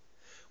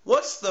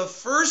 What's the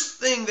first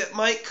thing that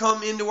might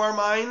come into our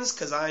minds?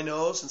 Because I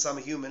know, since I'm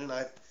a human and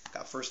I've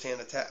got first-hand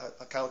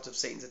account of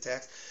Satan's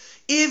attacks,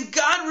 if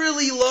God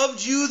really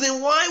loved you,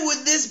 then why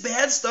would this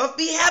bad stuff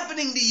be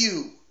happening to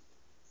you?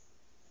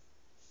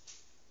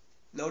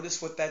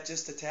 Notice what that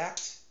just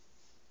attacked?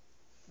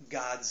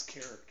 God's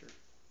character.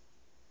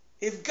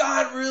 If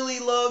God really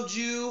loved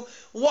you,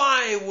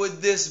 why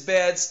would this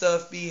bad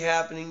stuff be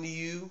happening to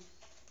you?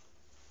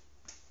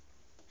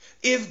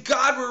 If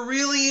God were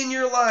really in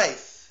your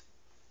life,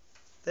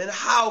 then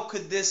how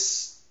could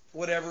this,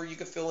 whatever, you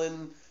could fill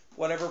in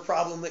whatever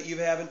problem that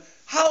you're having,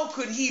 how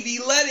could he be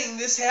letting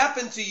this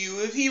happen to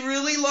you if he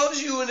really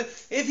loves you and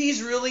if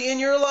he's really in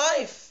your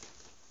life?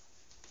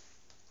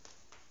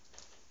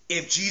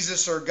 If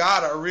Jesus or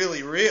God are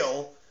really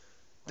real,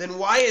 then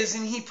why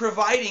isn't he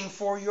providing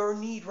for your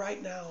need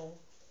right now?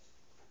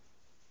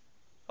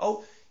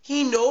 Oh,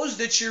 he knows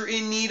that you're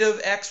in need of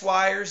X,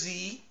 Y, or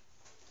Z,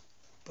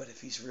 but if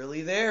he's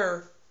really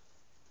there,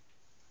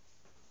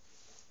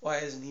 why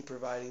isn't he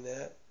providing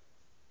that?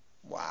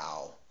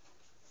 Wow.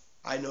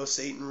 I know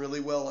Satan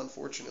really well,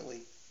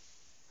 unfortunately.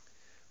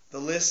 The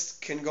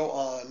list can go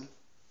on.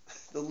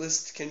 The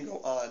list can go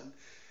on.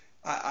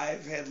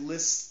 I've had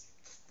lists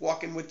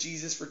walking with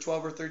Jesus for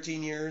 12 or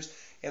 13 years,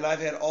 and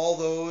I've had all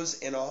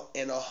those and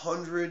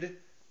 100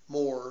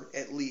 more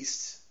at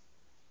least.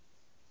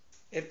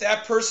 If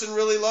that person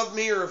really loved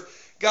me, or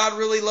if God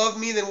really loved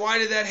me, then why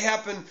did that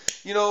happen,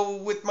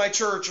 with my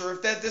church? Or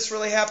if this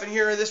really happened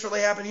here, or this really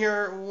happened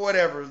here,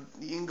 whatever.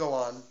 You can go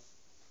on.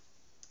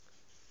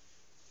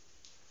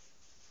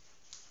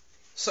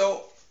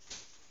 So,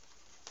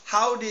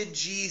 how did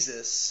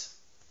Jesus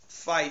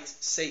fight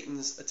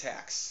Satan's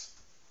attacks?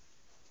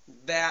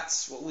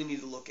 That's what we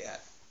need to look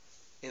at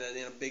in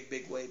a big,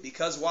 big way.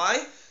 Because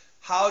why?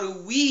 How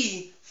do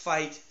we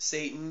fight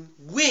Satan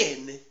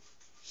when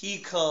he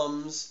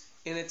comes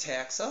and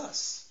attacks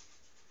us?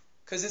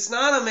 Because it's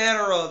not a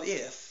matter of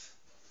if,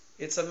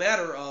 it's a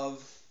matter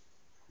of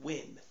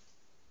when.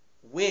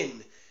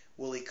 When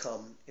will he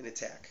come and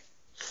attack?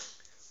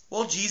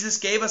 Well, Jesus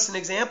gave us an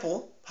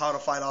example how to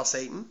fight off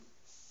Satan.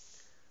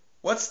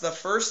 What's the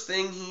first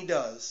thing he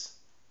does?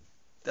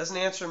 Doesn't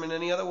answer him in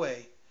any other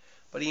way.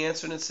 But he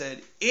answered and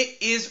said,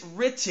 "It is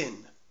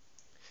written,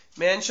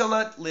 man shall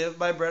not live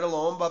by bread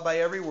alone, but by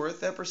every word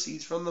that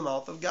proceeds from the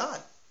mouth of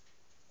God."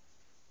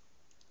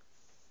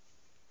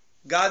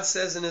 God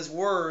says in his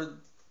word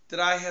that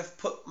I have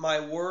put my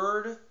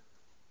word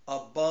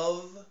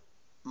above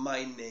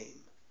my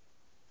name.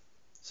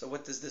 So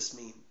what does this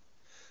mean?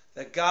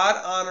 That God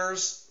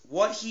honors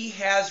what he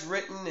has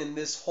written in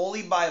this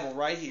holy Bible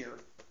right here.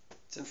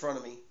 It's in front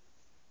of me.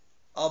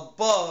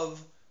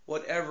 Above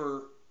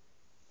whatever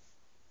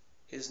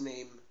his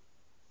name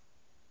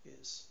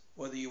is.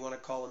 Whether you want to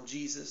call him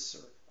Jesus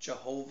or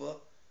Jehovah,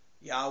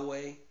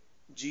 Yahweh,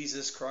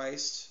 Jesus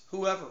Christ,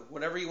 whoever,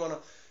 whatever you want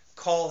to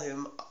call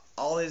him,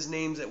 all his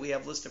names that we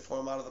have listed for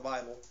him out of the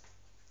Bible.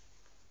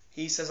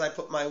 He says, I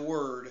put my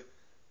word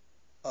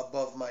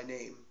above my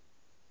name.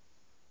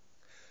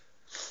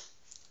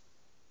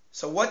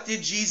 So what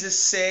did Jesus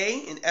say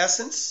in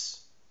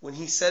essence when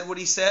he said what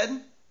he said?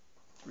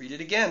 Read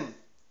it again.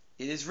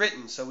 It is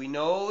written. So we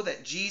know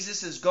that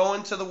Jesus is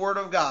going to the Word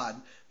of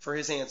God for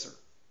his answer.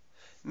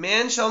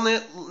 Man shall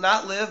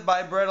not live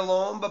by bread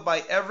alone, but by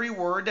every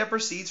word that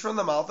proceeds from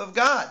the mouth of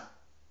God.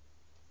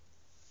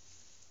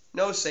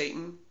 No,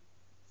 Satan.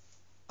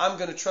 I'm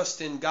going to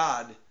trust in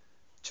God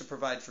to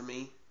provide for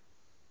me.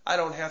 I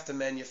don't have to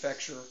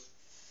manufacture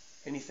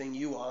anything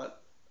you want.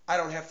 I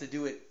don't have to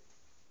do it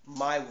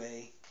my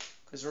way.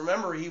 Because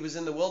remember, he was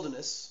in the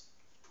wilderness.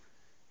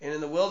 And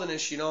in the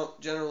wilderness, you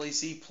don't generally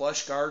see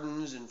plush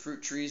gardens and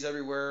fruit trees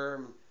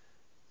everywhere.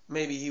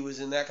 Maybe he was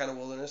in that kind of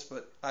wilderness,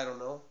 but I don't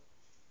know.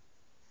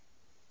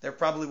 There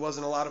probably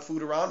wasn't a lot of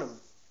food around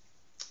him.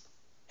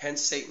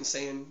 Hence Satan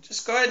saying,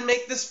 just go ahead and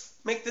make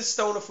this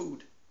stone of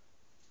food.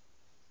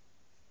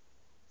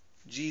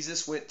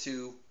 Jesus went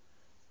to,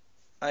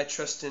 I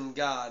trust in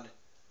God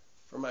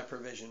for my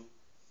provision.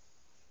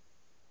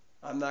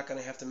 I'm not going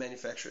to have to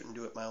manufacture it and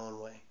do it my own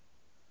way.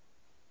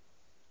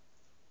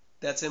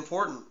 That's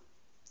important.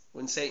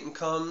 When Satan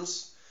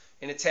comes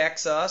and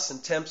attacks us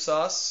and tempts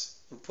us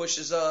and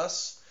pushes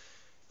us,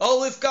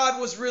 oh, if God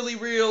was really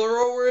real,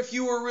 or if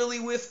you were really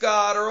with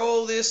God, or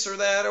oh, this or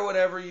that or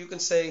whatever, you can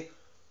say,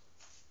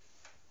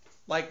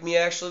 like me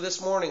actually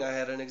this morning, I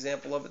had an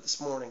example of it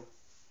this morning.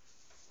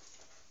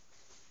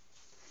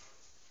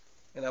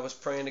 And I was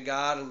praying to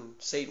God, and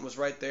Satan was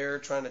right there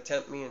trying to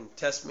tempt me and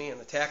test me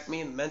and attack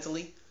me and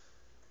mentally.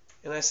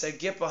 And I said,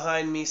 get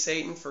behind me,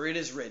 Satan, for it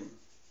is written.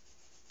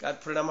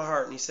 God put it on my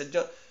heart, and he said,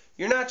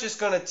 you're not just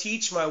going to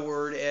teach my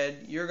word,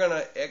 Ed. You're going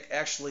to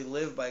actually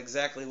live by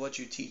exactly what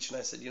you teach. And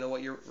I said, you know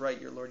what? You're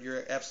right, Lord.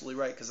 You're absolutely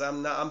right. Because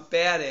I'm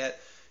bad at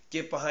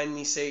get behind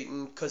me,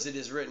 Satan, because it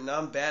is written.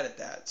 I'm bad at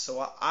that.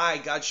 So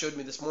God showed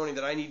me this morning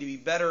that I need to be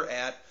better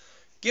at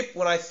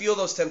when I feel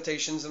those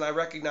temptations and I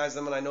recognize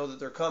them and I know that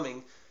they're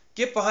coming.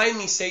 Get behind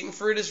me, Satan,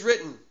 for it is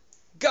written.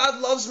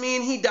 God loves me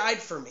and he died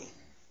for me.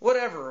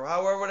 Whatever,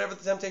 however, whatever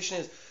the temptation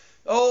is.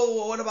 Oh,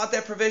 well, what about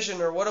that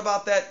provision, or what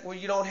about that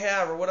you don't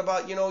have, or what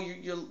about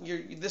you're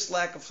this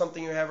lack of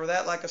something you have, or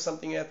that lack of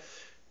something you have.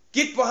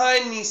 Get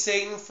behind me,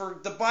 Satan, for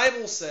the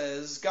Bible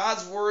says,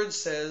 God's word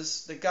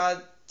says that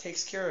God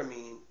takes care of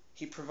me.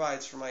 He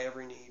provides for my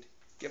every need.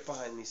 Get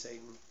behind me,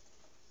 Satan.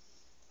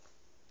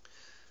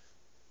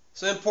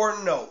 So,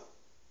 important note: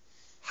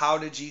 how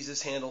did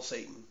Jesus handle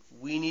Satan?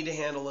 We need to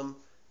handle him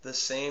the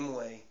same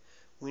way.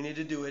 We need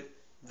to do it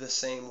the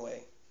same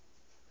way.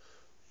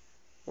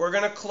 We're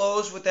going to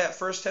close with that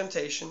first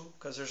temptation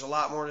because there's a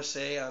lot more to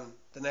say on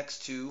the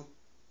next two.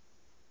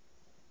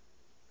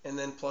 And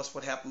then plus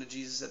what happened to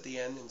Jesus at the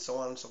end and so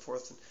on and so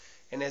forth.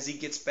 And as he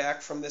gets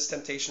back from this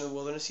temptation in the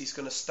wilderness, he's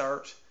going to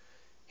start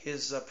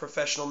his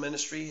professional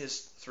ministry,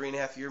 his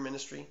 3.5-year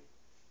ministry.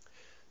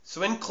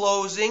 So in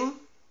closing,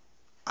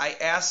 I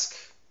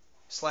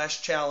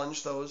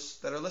ask/challenge those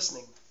that are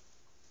listening.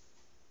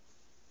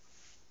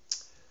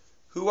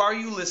 Who are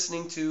you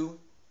listening to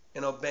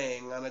and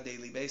obeying on a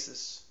daily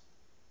basis?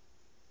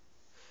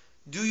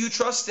 Do you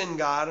trust in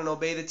God and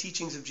obey the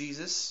teachings of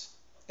Jesus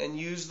and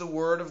use the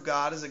Word of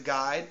God as a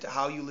guide to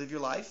how you live your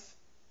life?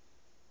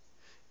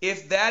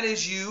 If that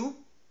is you,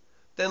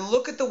 then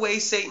look at the way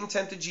Satan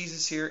tempted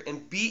Jesus here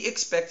and be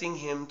expecting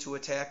him to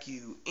attack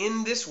you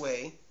in this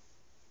way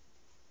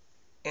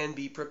and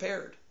be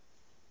prepared.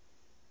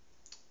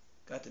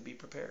 Got to be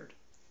prepared.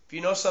 If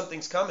you know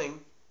something's coming,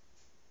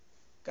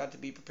 got to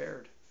be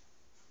prepared.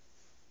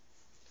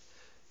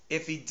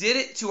 If he did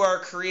it to our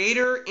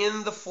Creator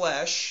in the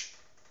flesh,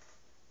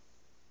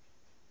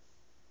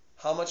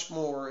 how much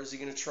more is he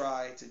going to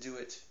try to do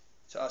it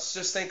to us?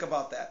 Just think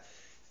about that.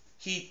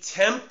 He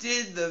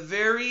tempted the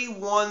very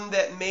one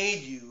that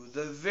made you,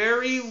 the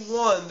very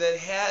one that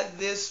had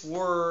this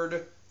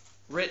word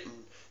written,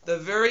 the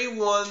very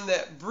one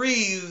that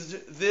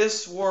breathed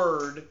this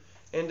word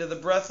into the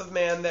breath of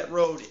man that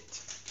wrote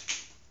it.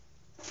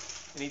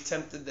 And he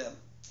tempted them.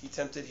 He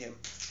tempted him.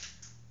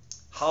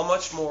 How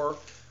much more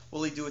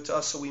will he do it to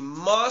us? So we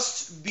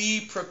must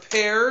be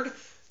prepared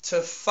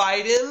to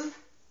fight him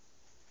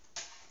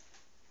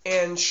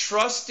and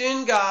trust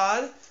in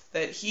God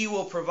that He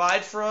will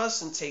provide for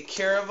us and take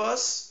care of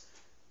us,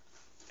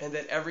 and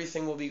that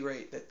everything will be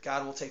great, that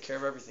God will take care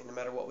of everything no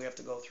matter what we have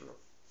to go through.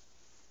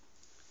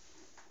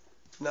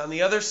 Now on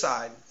the other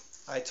side,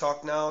 I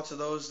talk now to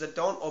those that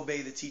don't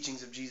obey the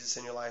teachings of Jesus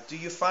in your life. Do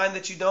you find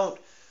that you don't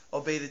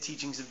obey the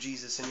teachings of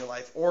Jesus in your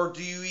life? Or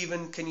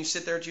can you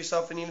sit there to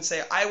yourself and even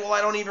say, I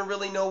don't even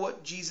really know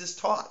what Jesus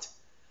taught?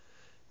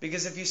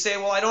 Because if you say,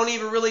 well, I don't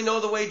even really know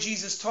the way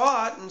Jesus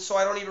taught, and so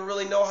I don't even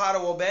really know how to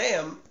obey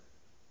Him,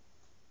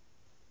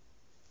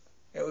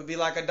 it would be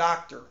like a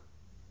doctor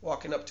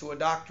walking up to a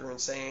doctor and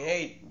saying,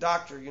 hey,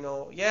 doctor,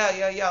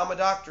 yeah, I'm a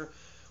doctor.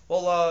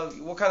 Well,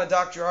 what kind of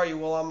doctor are you?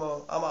 Well, I'm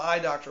an eye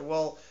doctor.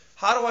 Well,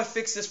 how do I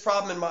fix this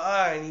problem in my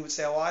eye? And he would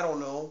say, well, I don't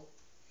know.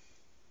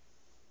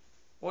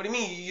 What do you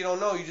mean you don't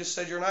know? You just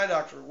said you're an eye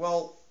doctor.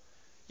 Well,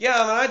 yeah,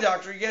 I'm an eye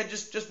doctor. Yeah,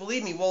 just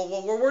believe me. Well,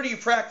 where do you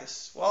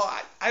practice? Well,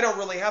 I don't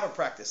really have a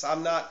practice.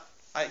 Well,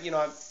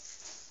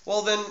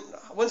 then,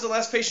 when's the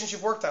last patient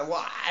you've worked on?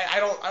 Well, I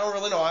don't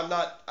really know.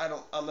 I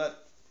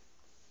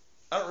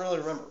don't really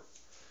remember.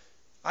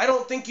 I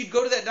don't think you'd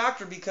go to that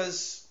doctor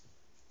because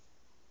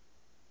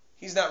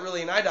he's not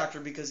really an eye doctor,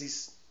 because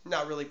he's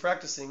not really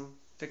practicing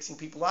fixing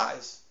people's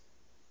eyes.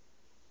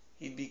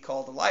 He'd be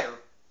called a liar.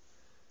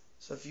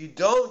 So if you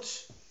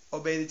don't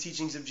obey the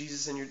teachings of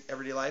Jesus in your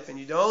everyday life and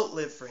you don't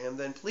live for Him,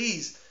 then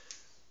please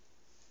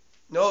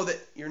know that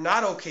you're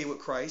not okay with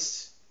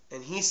Christ.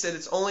 And He said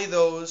it's only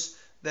those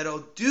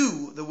that'll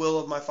do the will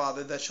of my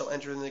Father that shall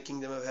enter in the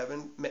kingdom of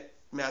heaven.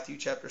 Matthew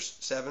chapter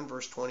 7,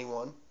 verse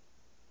 21.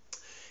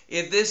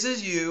 If this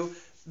is you,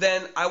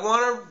 then I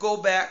want to go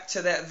back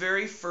to that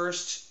very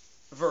first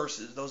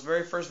verses, those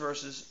very first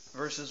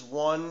verses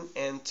 1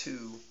 and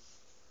 2.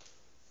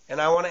 And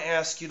I want to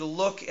ask you to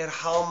look at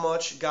how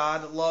much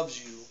God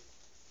loves you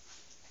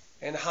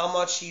and how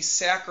much He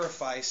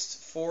sacrificed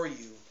for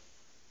you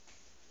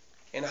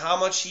and how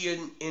much He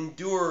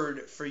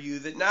endured for you.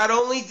 That not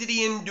only did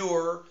He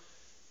endure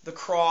the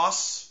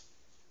cross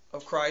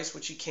of Christ,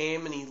 which He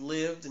came and He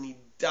lived and He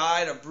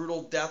died a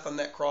brutal death on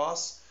that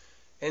cross,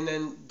 and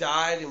then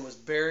died and was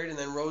buried and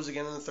then rose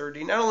again on the third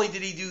day. Not only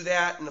did He do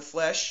that in the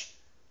flesh,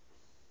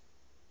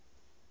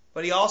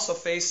 but He also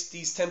faced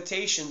these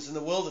temptations in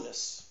the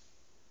wilderness.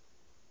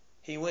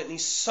 He went and He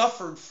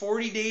suffered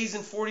 40 days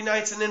and 40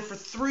 nights, and then for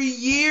 3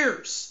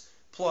 years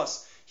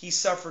plus He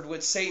suffered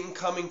with Satan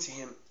coming to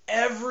Him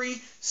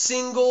every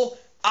single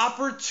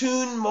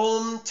opportune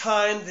moment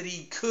time that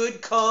he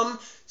could come.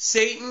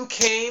 Satan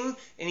came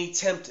and he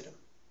tempted Him.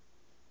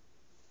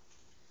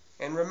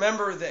 And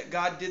remember that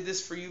God did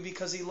this for you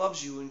because He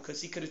loves you, and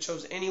because He could have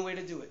chosen any way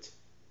to do it.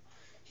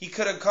 He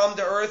could have come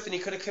to earth and He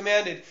could have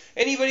commanded,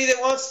 anybody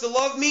that wants to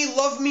love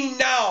me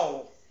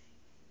now,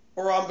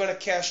 or I'm going to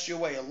cast you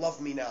away. Love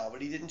me now.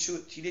 But He didn't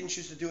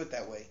choose to do it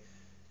that way.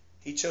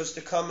 He chose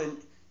to come and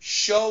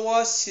show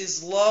us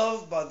His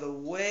love by the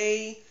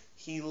way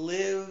He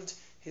lived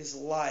His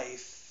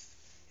life,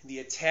 and the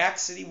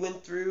attacks that He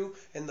went through,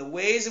 and the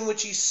ways in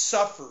which He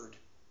suffered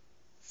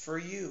for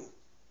you.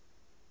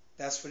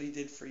 That's what He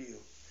did for you.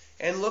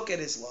 And look at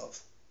His love.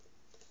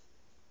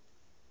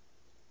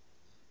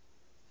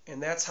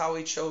 And that's how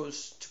He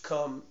chose to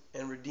come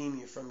and redeem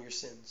you from your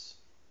sins.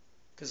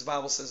 Because the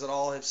Bible says that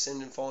all have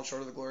sinned and fallen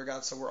short of the glory of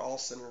God, so we're all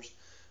sinners.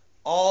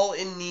 All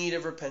in need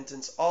of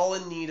repentance, all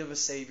in need of a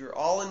Savior,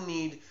 all in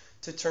need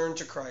to turn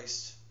to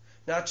Christ.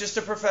 Not just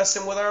to profess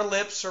Him with our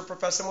lips or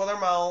profess Him with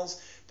our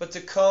mouths, but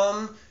to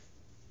come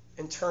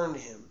and turn to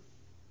Him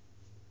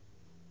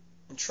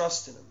and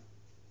trust in Him.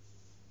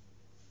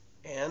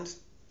 And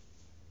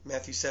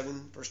Matthew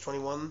 7, verse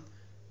 21,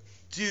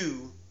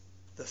 do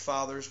the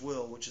Father's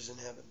will which is in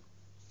heaven.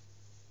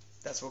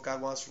 That's what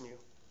God wants from you.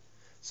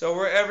 So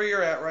wherever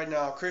you're at right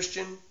now,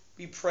 Christian,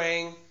 be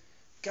praying,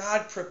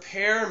 God,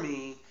 prepare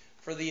me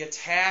for the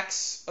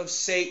attacks of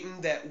Satan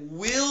that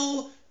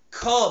will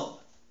come,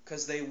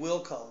 because they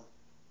will come.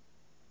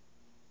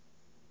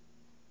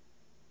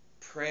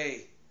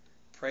 Pray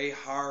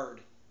hard,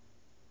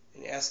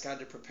 and ask God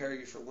to prepare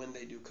you for when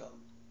they do come.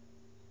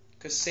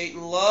 Because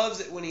Satan loves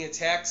it when he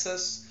attacks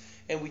us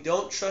and we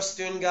don't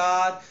trust in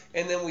God,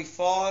 and then we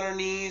fall on our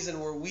knees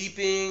and we're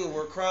weeping and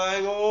we're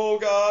crying, oh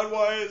God,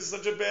 why has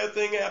such a bad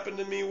thing happened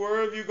to me?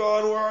 Where have you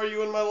gone? Where are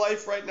you in my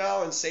life right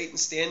now? And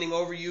Satan's standing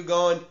over you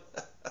going,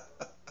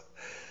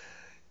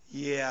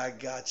 yeah, I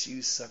got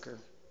you, sucker.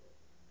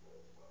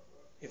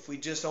 If we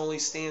just only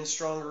stand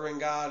stronger in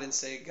God and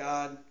say,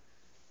 God,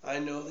 I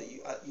know that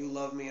you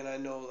love me, and I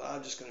know that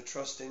I'm just going to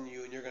trust in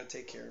you and you're going to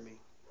take care of me.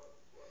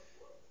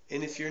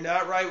 And if you're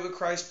not right with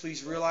Christ,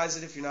 please realize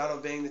it if you're not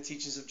obeying the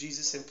teachings of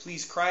Jesus. And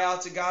please cry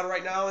out to God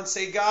right now and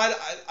say, God,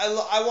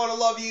 I want to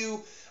love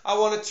you. I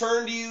want to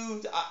turn to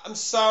you. I'm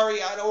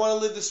sorry. I don't want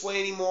to live this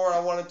way anymore. I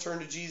want to turn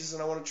to Jesus,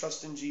 and I want to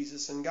trust in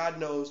Jesus. And God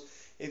knows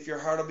if your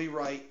heart will be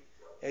right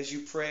as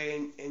you pray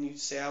and you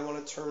say, I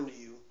want to turn to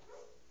you.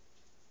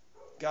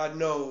 God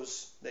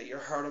knows that your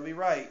heart will be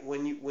right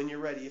when you're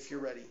ready, if you're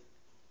ready.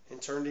 And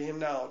turn to Him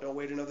now. Don't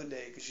wait another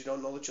day, because you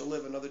don't know that you'll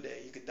live another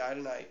day. You could die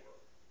tonight.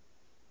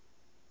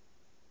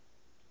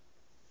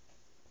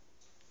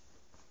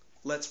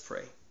 Let's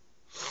pray.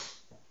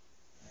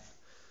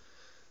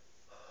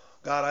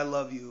 God, I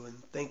love you, and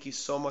thank you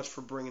so much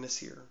for bringing us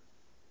here.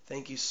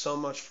 Thank you so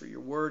much for your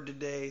word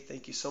today.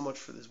 Thank you so much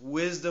for this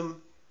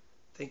wisdom.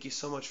 Thank you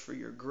so much for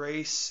your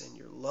grace and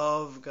your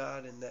love,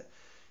 God, and that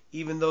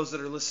even those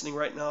that are listening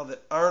right now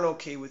that aren't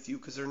okay with you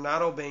because they're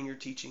not obeying your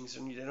teachings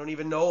and they don't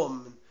even know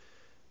them.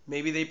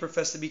 Maybe they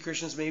profess to be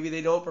Christians, maybe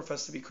they don't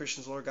profess to be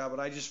Christians, Lord God, but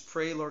I just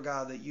pray, Lord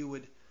God, that you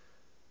would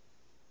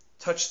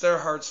touch their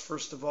hearts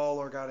first of all,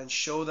 Lord God, and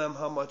show them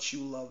how much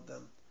you love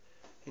them.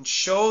 And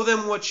show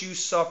them what you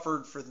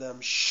suffered for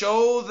them.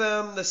 Show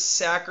them the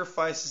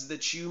sacrifices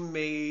that you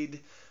made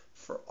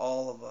for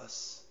all of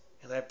us.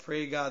 And I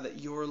pray, God, that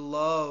your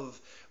love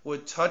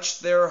would touch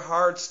their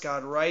hearts,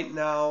 God, right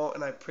now.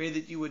 And I pray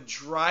that you would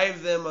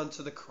drive them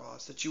unto the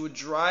cross, that you would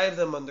drive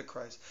them unto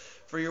Christ.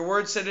 For your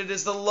word said it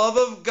is the love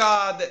of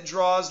God that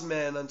draws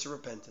men unto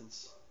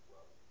repentance.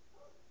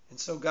 And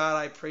so, God,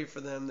 I pray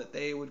for them that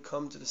they would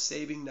come to the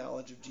saving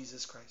knowledge of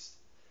Jesus Christ.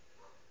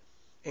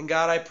 And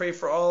God, I pray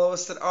for all of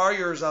us that are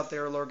yours out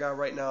there, Lord God,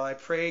 right now. I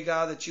pray,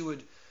 God, that you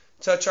would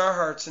touch our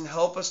hearts and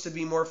help us to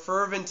be more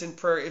fervent in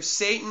prayer. If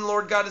Satan,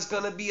 Lord God, is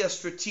going to be a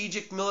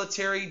strategic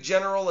military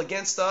general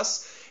against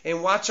us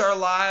and watch our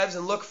lives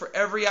and look for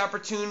every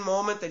opportune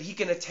moment that he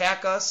can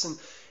attack us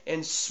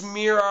and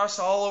smear us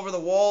all over the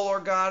wall,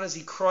 Lord God, as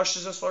he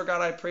crushes us, Lord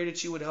God, I pray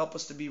that you would help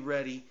us to be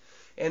ready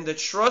and to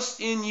trust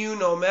in you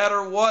no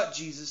matter what,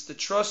 Jesus, to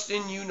trust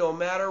in you no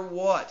matter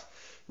what.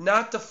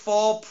 Not to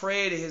fall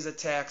prey to his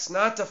attacks,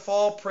 not to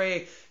fall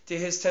prey to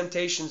his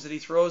temptations that he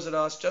throws at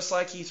us, just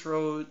like he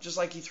threw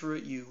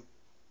at you.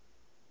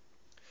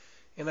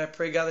 And I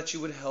pray, God, that you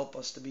would help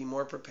us to be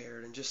more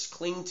prepared and just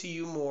cling to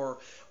you more,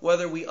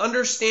 whether we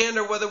understand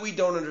or whether we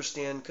don't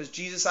understand. Because,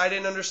 Jesus, I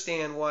didn't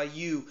understand why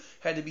you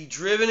had to be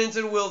driven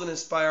into the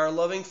wilderness by our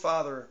loving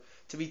Father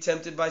to be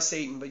tempted by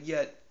Satan, but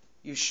yet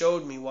you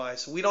showed me why.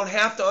 So we don't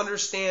have to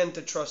understand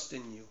to trust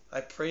in you.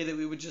 I pray that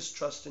we would just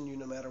trust in you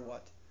no matter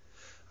what.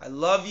 I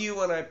love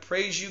you and I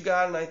praise you,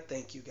 God, and I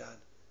thank you, God.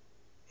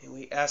 And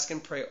we ask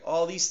and pray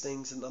all these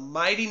things in the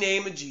mighty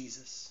name of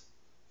Jesus.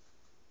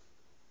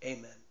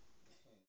 Amen.